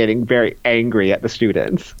start getting very angry at the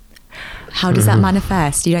students. How does that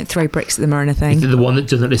manifest? You don't throw bricks at them or anything? The one that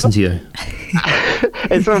doesn't listen to you.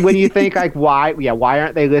 And so when you think like, why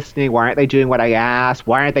aren't they listening? Why aren't they doing what I asked?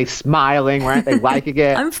 Why aren't they smiling? Why aren't they liking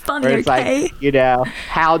it? I'm funny, it's okay? Like,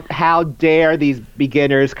 how dare these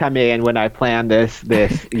beginners come in when I plan this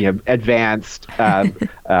advanced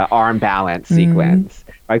arm balance sequence?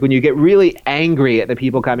 Like when you get really angry at the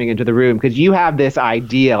people coming into the room because you have this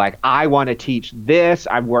idea, like, I want to teach this,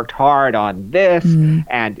 I've worked hard on this,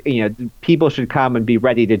 and people should come and be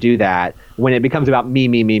ready to do that. When it becomes about me,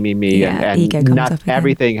 and not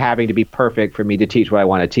everything having to be perfect for me to teach what I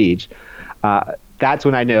want to teach, that's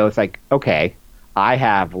when I know it's like, okay, I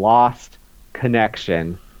have lost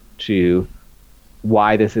connection to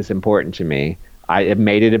why this is important to me. I have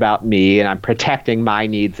made it about me, and I'm protecting my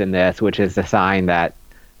needs in this, which is a sign that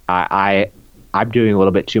I'm doing a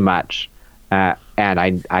little bit too much, and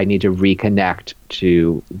I need to reconnect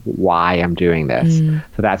to why I'm doing this.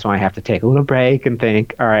 So that's when I have to take a little break and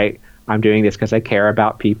think, all right, I'm doing this because I care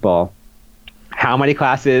about people. How many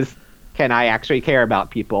classes can I actually care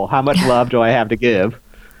about people? How much love do I have to give?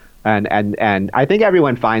 And I think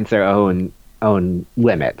everyone finds their own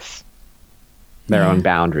limits, their own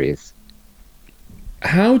boundaries.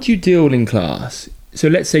 How do you deal in class? So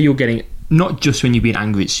let's say you're getting, not just when you're being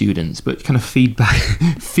angry at students, but kind of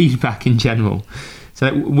feedback in general.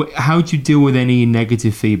 So how do you deal with any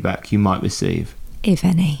negative feedback you might receive? If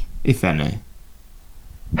any.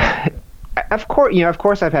 Of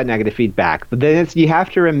course I've had negative feedback, but then you have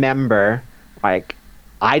to remember, like,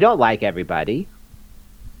 I don't like everybody.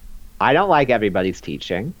 I don't like everybody's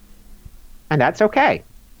teaching, and that's okay.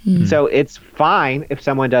 So it's fine if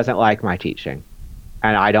someone doesn't like my teaching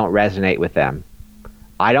and I don't resonate with them.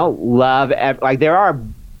 I don't love, there are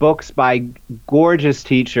books by gorgeous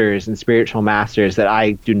teachers and spiritual masters that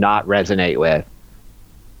I do not resonate with,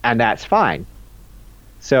 and that's fine.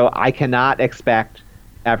 So I cannot expect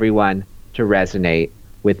everyone to resonate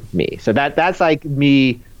with me. So that's like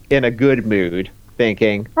me in a good mood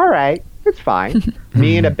thinking, all right, it's fine.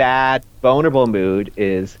 Me in a bad, vulnerable mood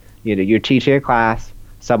is, you're teaching a class,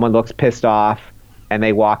 someone looks pissed off, and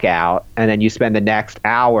they walk out, and then you spend the next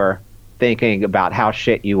hour thinking about how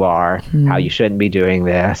shit you are, how you shouldn't be doing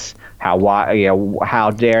this,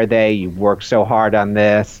 how dare they, you worked so hard on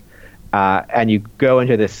this, and you go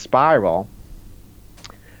into this spiral.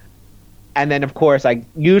 And then, of course,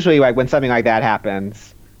 usually when something like that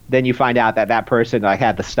happens, then you find out that person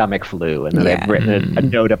had the stomach flu, and then they've written a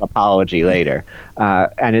note of apology later,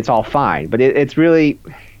 and it's all fine. But it's really,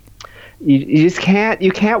 you just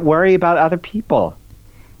can't worry about other people.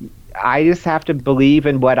 I just have to believe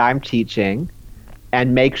in what I'm teaching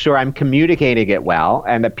and make sure I'm communicating it well,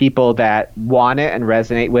 and the people that want it and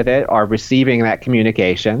resonate with it are receiving that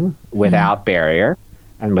communication without barrier.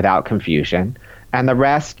 and without confusion, and the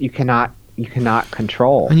rest you cannot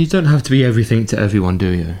control. And you don't have to be everything to everyone, do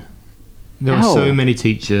you? There are No. so many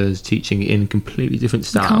teachers teaching in completely different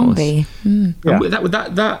styles. Can't be. Yeah. And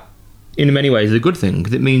that in many ways is a good thing,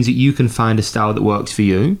 because it means that you can find a style that works for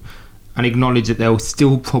you, and acknowledge that there will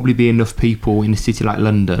still probably be enough people in a city like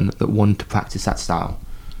London that want to practice that style.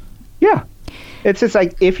 Yeah. It's just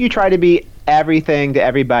like, if you try to be everything to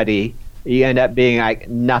everybody, you end up being like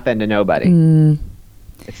nothing to nobody.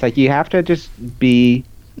 It's like, you have to just be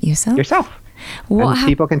Yourself. yourself. What And hap-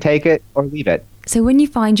 people can take it or leave it. So when you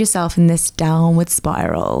find yourself in this downward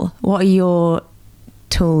spiral, what are your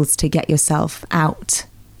tools to get yourself out?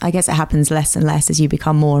 I guess it happens less and less as you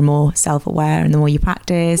become more and more self-aware, and the more you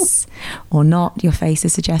practice, or not, your face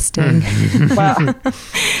is suggesting. Well, The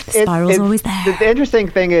spiral's always there. The interesting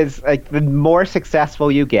thing is, like, the more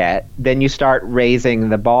successful you get, then you start raising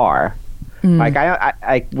the bar. Like,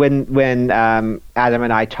 when Adam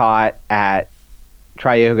and I taught at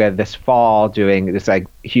Tri-Yoga this fall, doing this like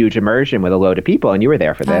huge immersion with a load of people, and you were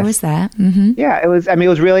there for this. I was there. Mm-hmm. Yeah, it was. I mean, it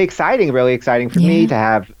was really exciting for me Yeah. to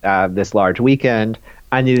have this large weekend.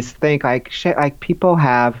 And you just think, like, shit, like, people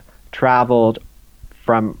have traveled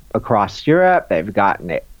from across Europe. They've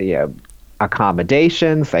gotten,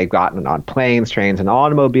 accommodations. They've gotten on planes, trains, and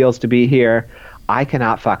automobiles to be here. I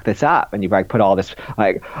cannot fuck this up. And you've like put all this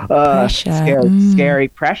like Pressure. scary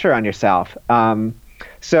pressure on yourself.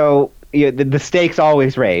 So the stakes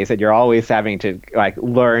always raise, and you're always having to like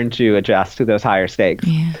learn to adjust to those higher stakes.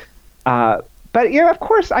 Yeah. But of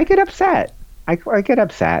course, I get upset. I get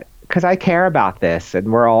upset because I care about this,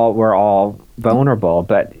 and we're all vulnerable.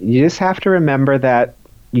 But you just have to remember that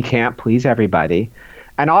you can't please everybody.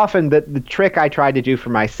 And often the trick I try to do for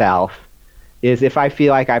myself is, if I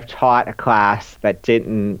feel like I've taught a class that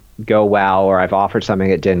didn't go well, or I've offered something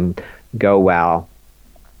that didn't go well,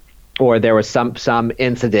 or there was some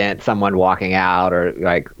incident, someone walking out, or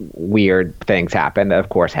like weird things happen, that of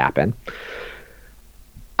course happen.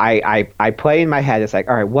 I play in my head. It's like,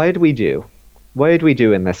 all right, what did we do? What did we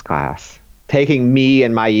do in this class? Taking me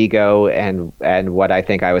and my ego and what I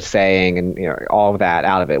think I was saying, and all of that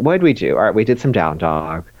out of it. What did we do? All right, we did some down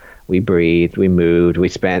dog. We breathed. We moved. We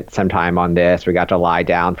spent some time on this. We got to lie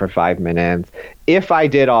down for 5 minutes. If I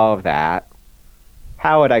did all of that,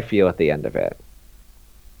 how would I feel at the end of it?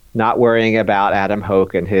 Not worrying about Adam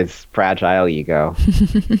Hoke and his fragile ego.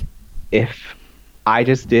 If I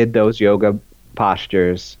just did those yoga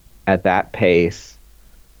postures at that pace,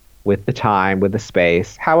 with the time, with the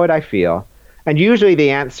space, how would I feel? And usually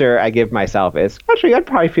the answer I give myself is, actually, I'd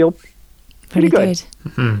probably feel pretty good.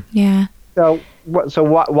 Yeah. So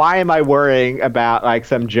why am I worrying about like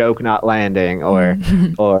some joke not landing or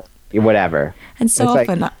whatever? And so It's like-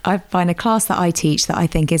 often I find a class that I teach that I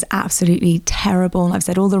think is absolutely terrible, and I've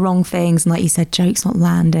said all the wrong things, and like you said, jokes not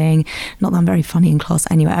landing. Not that I'm very funny in class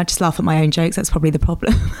anyway. I just laugh at my own jokes. That's probably the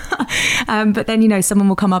problem. But then someone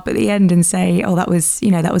will come up at the end and say, "Oh, that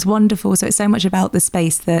was wonderful." So it's so much about the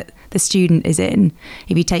space that the student is in.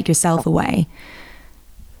 If you take yourself away,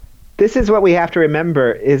 This is what we have to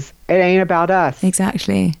remember: is it ain't about us.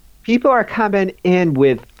 exactly. People are coming in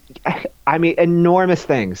with, I mean, enormous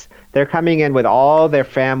things. They're coming in with all their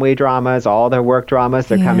family dramas, all their work dramas.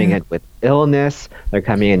 They're coming in with illness. They're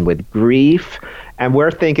coming in with grief. And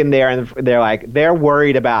we're thinking they're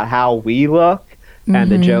worried about how we look and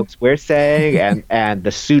the jokes we're saying and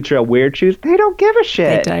the sutra we're choosing. They don't give a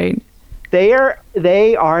shit. They don't.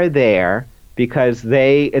 They are there because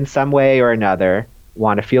they, in some way or another,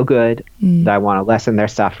 want to feel good. They want to lessen their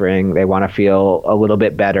suffering. They want to feel a little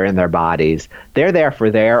bit better in their bodies. They're there for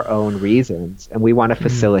their own reasons, and we want to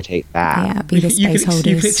facilitate that. Yeah, be the space You can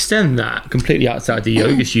holders. extend that completely outside the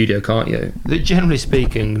yoga studio, can't you? That generally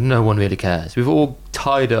speaking, no one really cares. We've all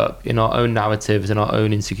tied up in our own narratives and our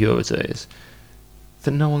own insecurities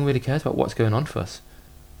that no one really cares about what's going on for us.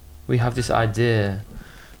 We have this idea,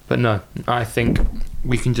 but no, I think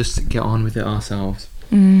we can just get on with it ourselves.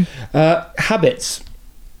 Habits.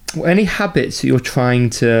 Any habits that you're trying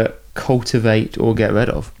to cultivate or get rid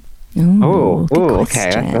of? Oh, good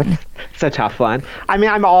okay. question. That's a tough one. I mean,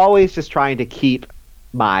 I'm always just trying to keep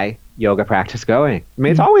my yoga practice going. I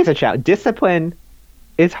mean, it's always a challenge. Discipline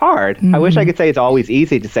is hard. I wish I could say it's always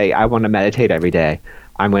easy to say, I want to meditate every day.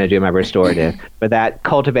 I'm going to do my restorative. But that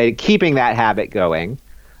keeping that habit going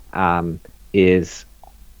is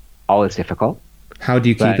always difficult. How do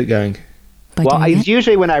you keep it going? By Well, doing it's it.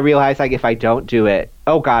 usually when I realize, like, if I don't do it,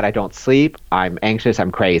 oh God, I don't sleep. I'm anxious.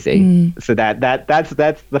 I'm crazy. So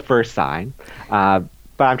that's the first sign. But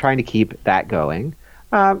I'm trying to keep that going.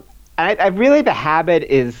 I really, the habit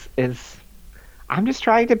is I'm just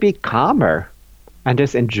trying to be calmer and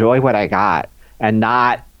just enjoy what I got. and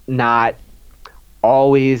not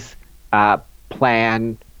always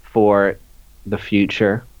plan for the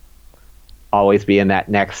future, always be in that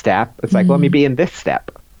next step. It's like, let me be in this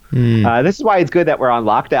step. This is why it's good that we're on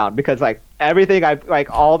lockdown, because like everything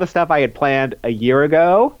all the stuff I had planned a year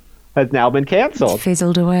ago has now been canceled. It's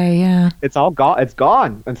fizzled away, yeah. It's all gone. It's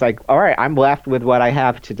gone. It's like, all right, I'm left with what I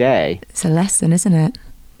have today. It's a lesson, isn't it?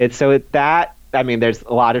 There's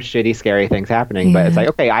a lot of shitty, scary things happening, but it's like,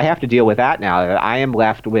 okay, I have to deal with that now. I am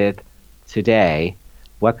left with today.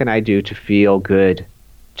 What can I do to feel good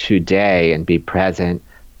today and be present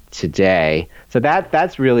today? So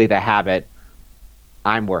that's really the habit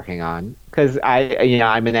I'm working on, because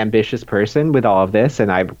I'm an ambitious person with all of this,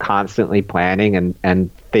 and I'm constantly planning and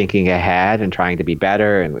thinking ahead and trying to be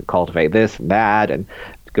better and cultivate this and that and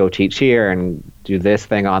go teach here and do this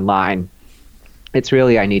thing online. It's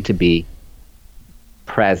really, I need to be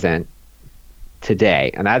present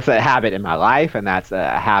today, and that's a habit in my life, and that's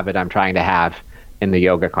a habit I'm trying to have in the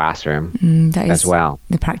yoga classroom as well.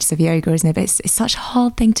 The practice of yoga, isn't it? But it's such a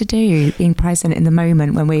hard thing to do, being present in the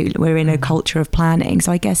moment when we're in a culture of planning.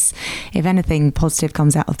 So I guess if anything positive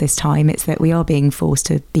comes out of this time, it's that we are being forced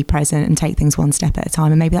to be present and take things one step at a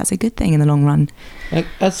time, and maybe that's a good thing in the long run. Like,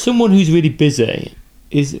 as someone who's really busy,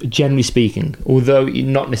 is generally speaking, although you're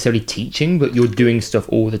not necessarily teaching, but you're doing stuff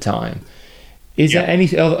all the time, is there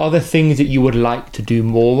any other things that you would like to do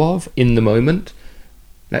more of in the moment?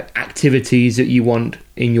 Like activities that you want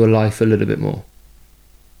in your life a little bit more?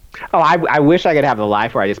 Oh, I wish I could have the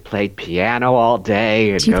life where I just played piano all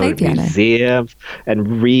day and go to museums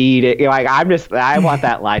and read it. I want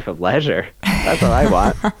that life of leisure. That's what I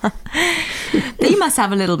want. But you must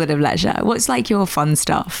have a little bit of leisure. What's like your fun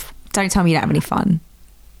stuff? Don't tell me you don't have any fun.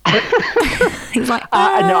 He's like,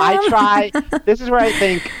 no, I try. This is where I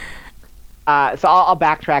think. So I'll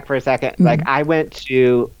backtrack for a second. Like, I went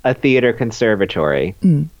to a theater conservatory,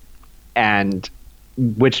 and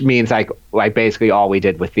which means like basically all we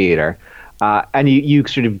did with theater. And you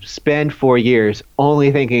sort of spend 4 years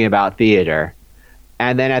only thinking about theater,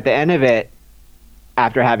 and then at the end of it,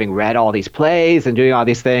 after having read all these plays and doing all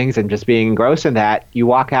these things and just being engrossed in that, you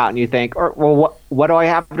walk out and you think, well, what do I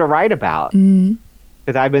have to write about?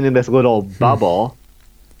 Because I've been in this little bubble.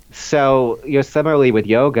 So similarly with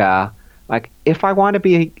yoga. Like, if I want to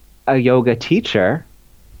be a yoga teacher,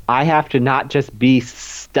 I have to not just be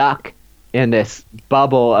stuck in this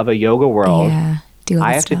bubble of a yoga world.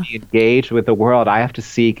 I have to be engaged with the world. I have to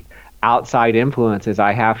seek outside influences.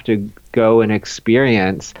 I have to go and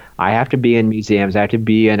experience. I have to be in museums. I have to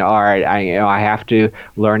be in art. I have to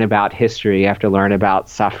learn about history. I have to learn about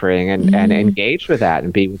suffering and engage with that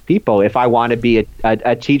and be with people. If I want to be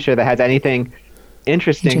a teacher that has anything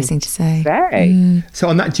interesting to say. So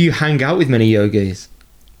on that, do you hang out with many yogis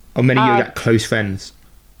or many yoga close friends?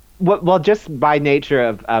 Well, just by nature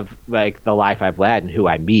of like the life I've led and who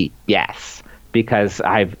I meet, yes, because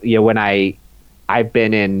I've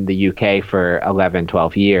been in the UK for 11,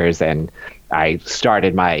 12 years, and I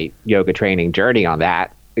started my yoga training journey on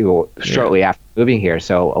that shortly after moving here.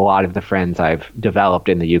 So a lot of the friends I've developed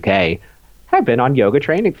in the UK have been on yoga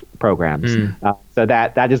training programs. So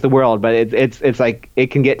that is the world, but it's like, it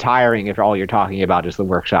can get tiring if all you're talking about is the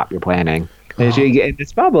workshop you're planning. And as you get in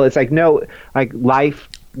this bubble, it's like, no, like life,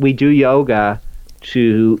 we do yoga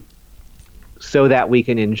so that we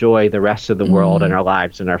can enjoy the rest of the world and our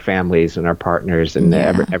lives and our families and our partners and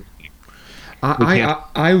everything.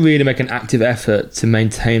 I really make an active effort to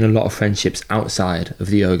maintain a lot of friendships outside of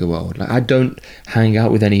the yoga world. Like, I don't hang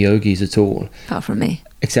out with any yogis at all. Apart from me.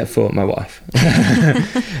 Except for my wife.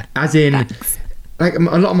 As in, like, a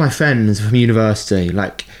lot of my friends from university,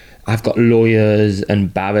 like, I've got lawyers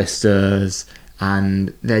and barristers,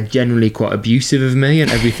 and they're generally quite abusive of me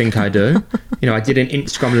and everything I do. I did an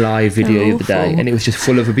Instagram live video the other day, and it was just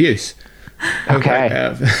full of abuse.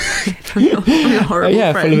 Okay. From your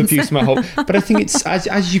horrible friends. Full of abuse. But I think it's,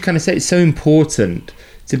 as you kind of say, it's so important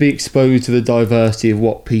to be exposed to the diversity of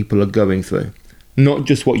what people are going through. Not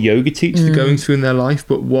just what yoga teachers are going through in their life,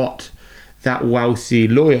 but what that wealthy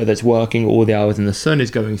lawyer that's working all the hours in the sun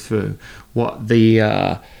is going through, what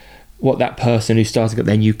that person who's starting up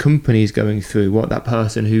their new company is going through, what that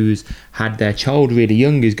person who's had their child really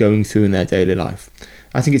young is going through in their daily life.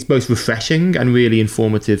 I think it's both refreshing and really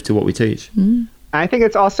informative to what we teach. I think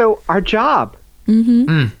it's also our job.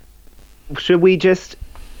 Should we just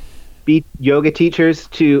be yoga teachers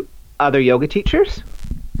to other yoga teachers?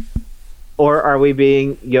 Or are we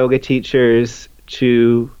being yoga teachers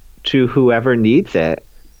to whoever needs it?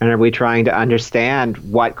 And are we trying to understand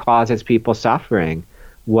what causes people suffering?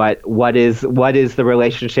 What is the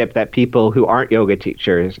relationship that people who aren't yoga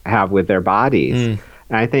teachers have with their bodies?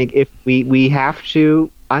 And I think if we have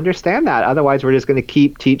to understand that, otherwise we're just going to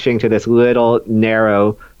keep teaching to this little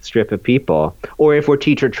narrow strip of people. Or if we're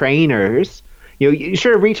teacher trainers, you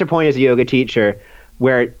sure reach a point as a yoga teacher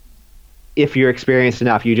where if you're experienced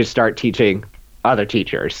enough, you just start teaching other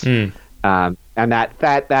teachers. And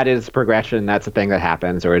that is progression. That's a thing that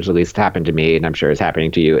happens, or at least happened to me, and I'm sure it's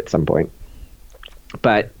happening to you at some point.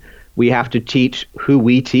 But we have to teach who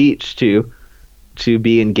we teach to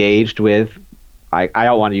be engaged with. I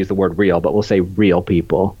don't want to use the word real, but we'll say real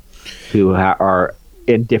people who are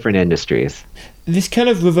in different industries. This kind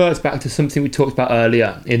of reverts back to something we talked about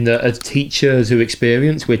earlier in that as teachers who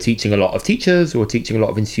experience, we're teaching a lot of teachers or teaching a lot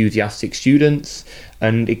of enthusiastic students,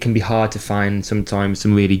 and it can be hard to find sometimes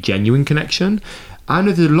some really genuine connection. I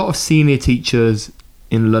know there's a lot of senior teachers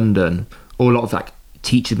in London, or a lot of like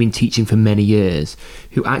teachers been teaching for many years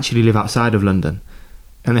who actually live outside of London,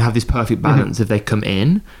 and they have this perfect balance if they come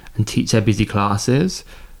in and teach their busy classes.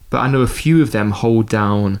 But I know a few of them hold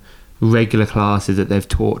down regular classes that they've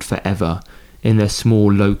taught forever in their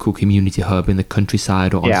small local community hub in the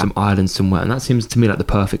countryside or on some island somewhere, and that seems to me like the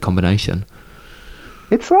perfect combination.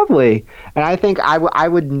 It's lovely, and I think I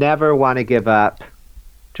would never want to give up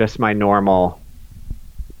just my normal,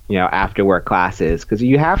 after work classes, because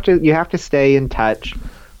you have to stay in touch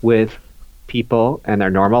with people and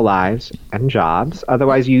their normal lives and jobs.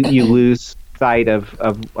 Otherwise, you lose sight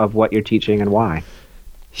of what you're teaching and why.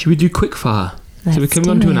 Should we do quick fire? So we're coming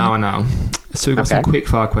on to an hour now. So we've got some quick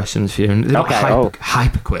fire questions for you. And they're not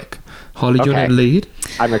hyper quick. Holly, do you want to lead?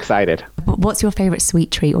 I'm excited. What's your favourite sweet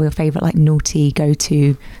treat or your favourite like naughty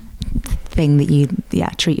go-to thing that you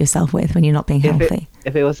treat yourself with when you're not being healthy?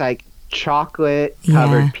 If it was like chocolate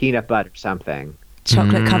covered peanut butter something.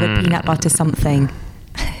 Chocolate covered peanut butter something.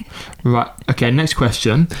 Right. Okay, next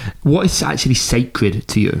question. What is actually sacred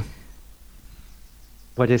to you?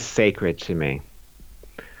 What is sacred to me?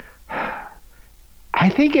 I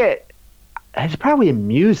think it's probably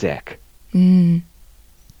music. In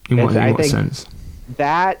what sense?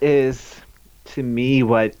 That is, to me,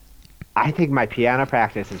 what I think my piano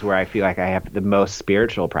practice is where I feel like I have the most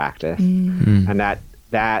spiritual practice. And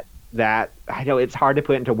that I know it's hard to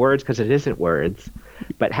put into words because it isn't words,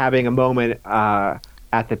 but having a moment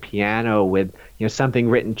at the piano with something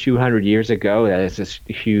written 200 years ago that is this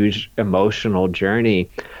huge emotional journey,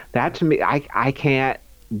 that to me, I can't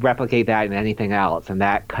replicate that in anything else, and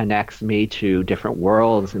that connects me to different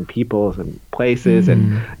worlds and peoples and places.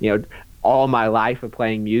 And all my life of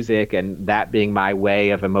playing music and that being my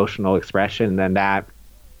way of emotional expression, then that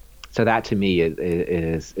to me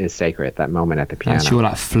is sacred, that moment at the piano. That's your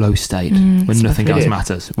like flow state when nothing else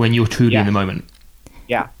matters, when you're truly in the moment.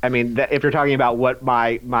 Yeah, I mean, if you're talking about what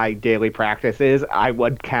my daily practice is, I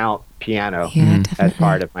would count piano as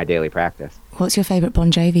part of my daily practice. What's your favorite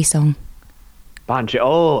Bon Jovi song?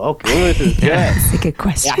 This is good. That's a good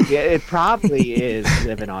question. Yeah, it probably is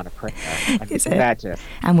Living on a Prayer. Is it?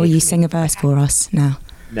 And will you sing a verse for us now?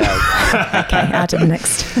 No. Okay, Adam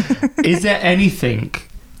next. Is there anything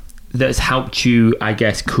that's helped you, I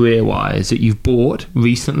guess, career-wise that you've bought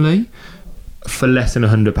recently for less than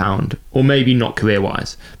 £100? Or maybe not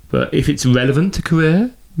career-wise, but if it's relevant to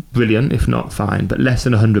career, brilliant. If not, fine. But less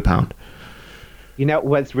than £100.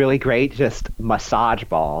 What's really great? Just massage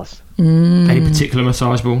balls. Any particular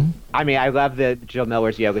massage ball? I mean, I love the Jill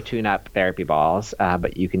Miller's Yoga Tune-Up therapy balls,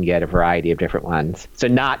 but you can get a variety of different ones. So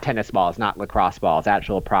not tennis balls, not lacrosse balls,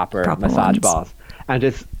 actual proper massage balls. And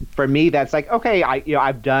just for me, that's like, okay,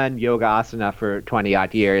 I've done yoga asana for 20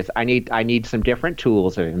 odd years. I need some different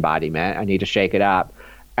tools of embodiment. I need to shake it up,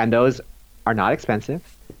 and those are not expensive.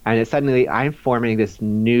 And it's suddenly I'm forming this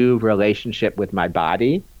new relationship with my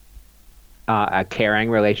body, a caring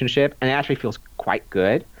relationship, and it actually feels quite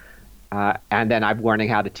good. And then I'm learning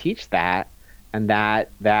how to teach that, and that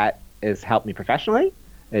has helped me professionally.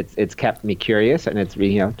 It's kept me curious, and it's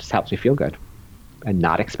just helps me feel good, and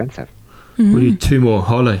not expensive. We need two more,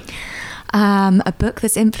 Holly. A book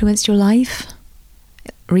that's influenced your life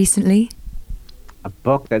recently? A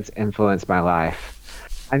book that's influenced my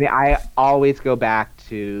life. I mean, I always go back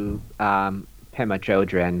to Pema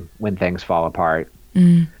Chodron, When Things Fall Apart.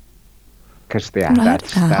 Because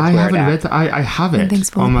that's I haven't read that. I have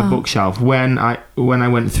it on my bookshelf. When I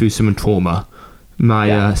went through some trauma, my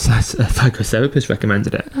psychotherapist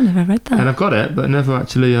recommended it. I never read that, and I've got it, but never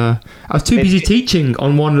actually. I was too busy teaching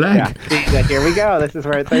on one leg. Yeah, here we go. This is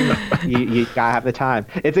where it's you gotta have the time.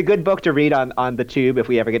 It's a good book to read on the tube if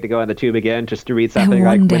we ever get to go on the tube again. Just to read something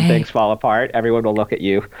like When Things Fall Apart. Everyone will look at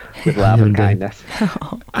you with love and kindness.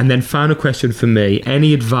 And then final question for me: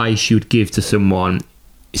 any advice you'd give to someone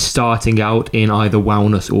starting out in either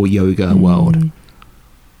wellness or yoga world?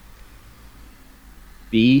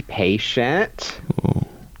 be patient. Ooh.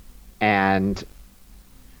 And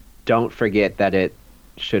don't forget that it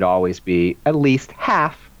should always be at least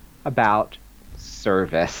half about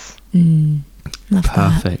service. Love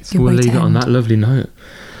Perfect. That. Good We'll way to leave it on end. that lovely note.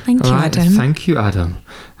 Thank you, All right, Adam. Thank you, Adam.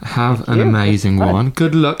 Have an you. amazing Good. one.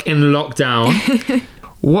 Good luck in lockdown.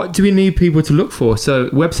 What do we need people to look for? So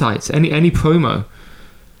websites, any promo?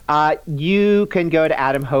 You can go to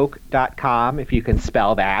adamhoke.com if you can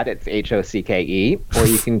spell that. It's HOCKE. Or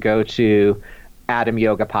you can go to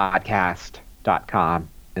adamyogapodcast.com.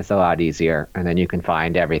 It's a lot easier. And then you can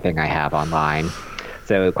find everything I have online.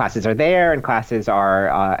 So classes are there, and classes are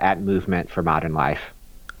at Movement for Modern Life.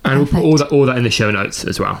 And we'll put all that in the show notes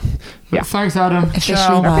as well. But Yeah. Thanks, Adam. Officially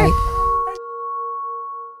Ciao. right.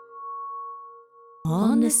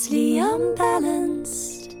 Honestly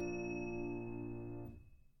unbalanced.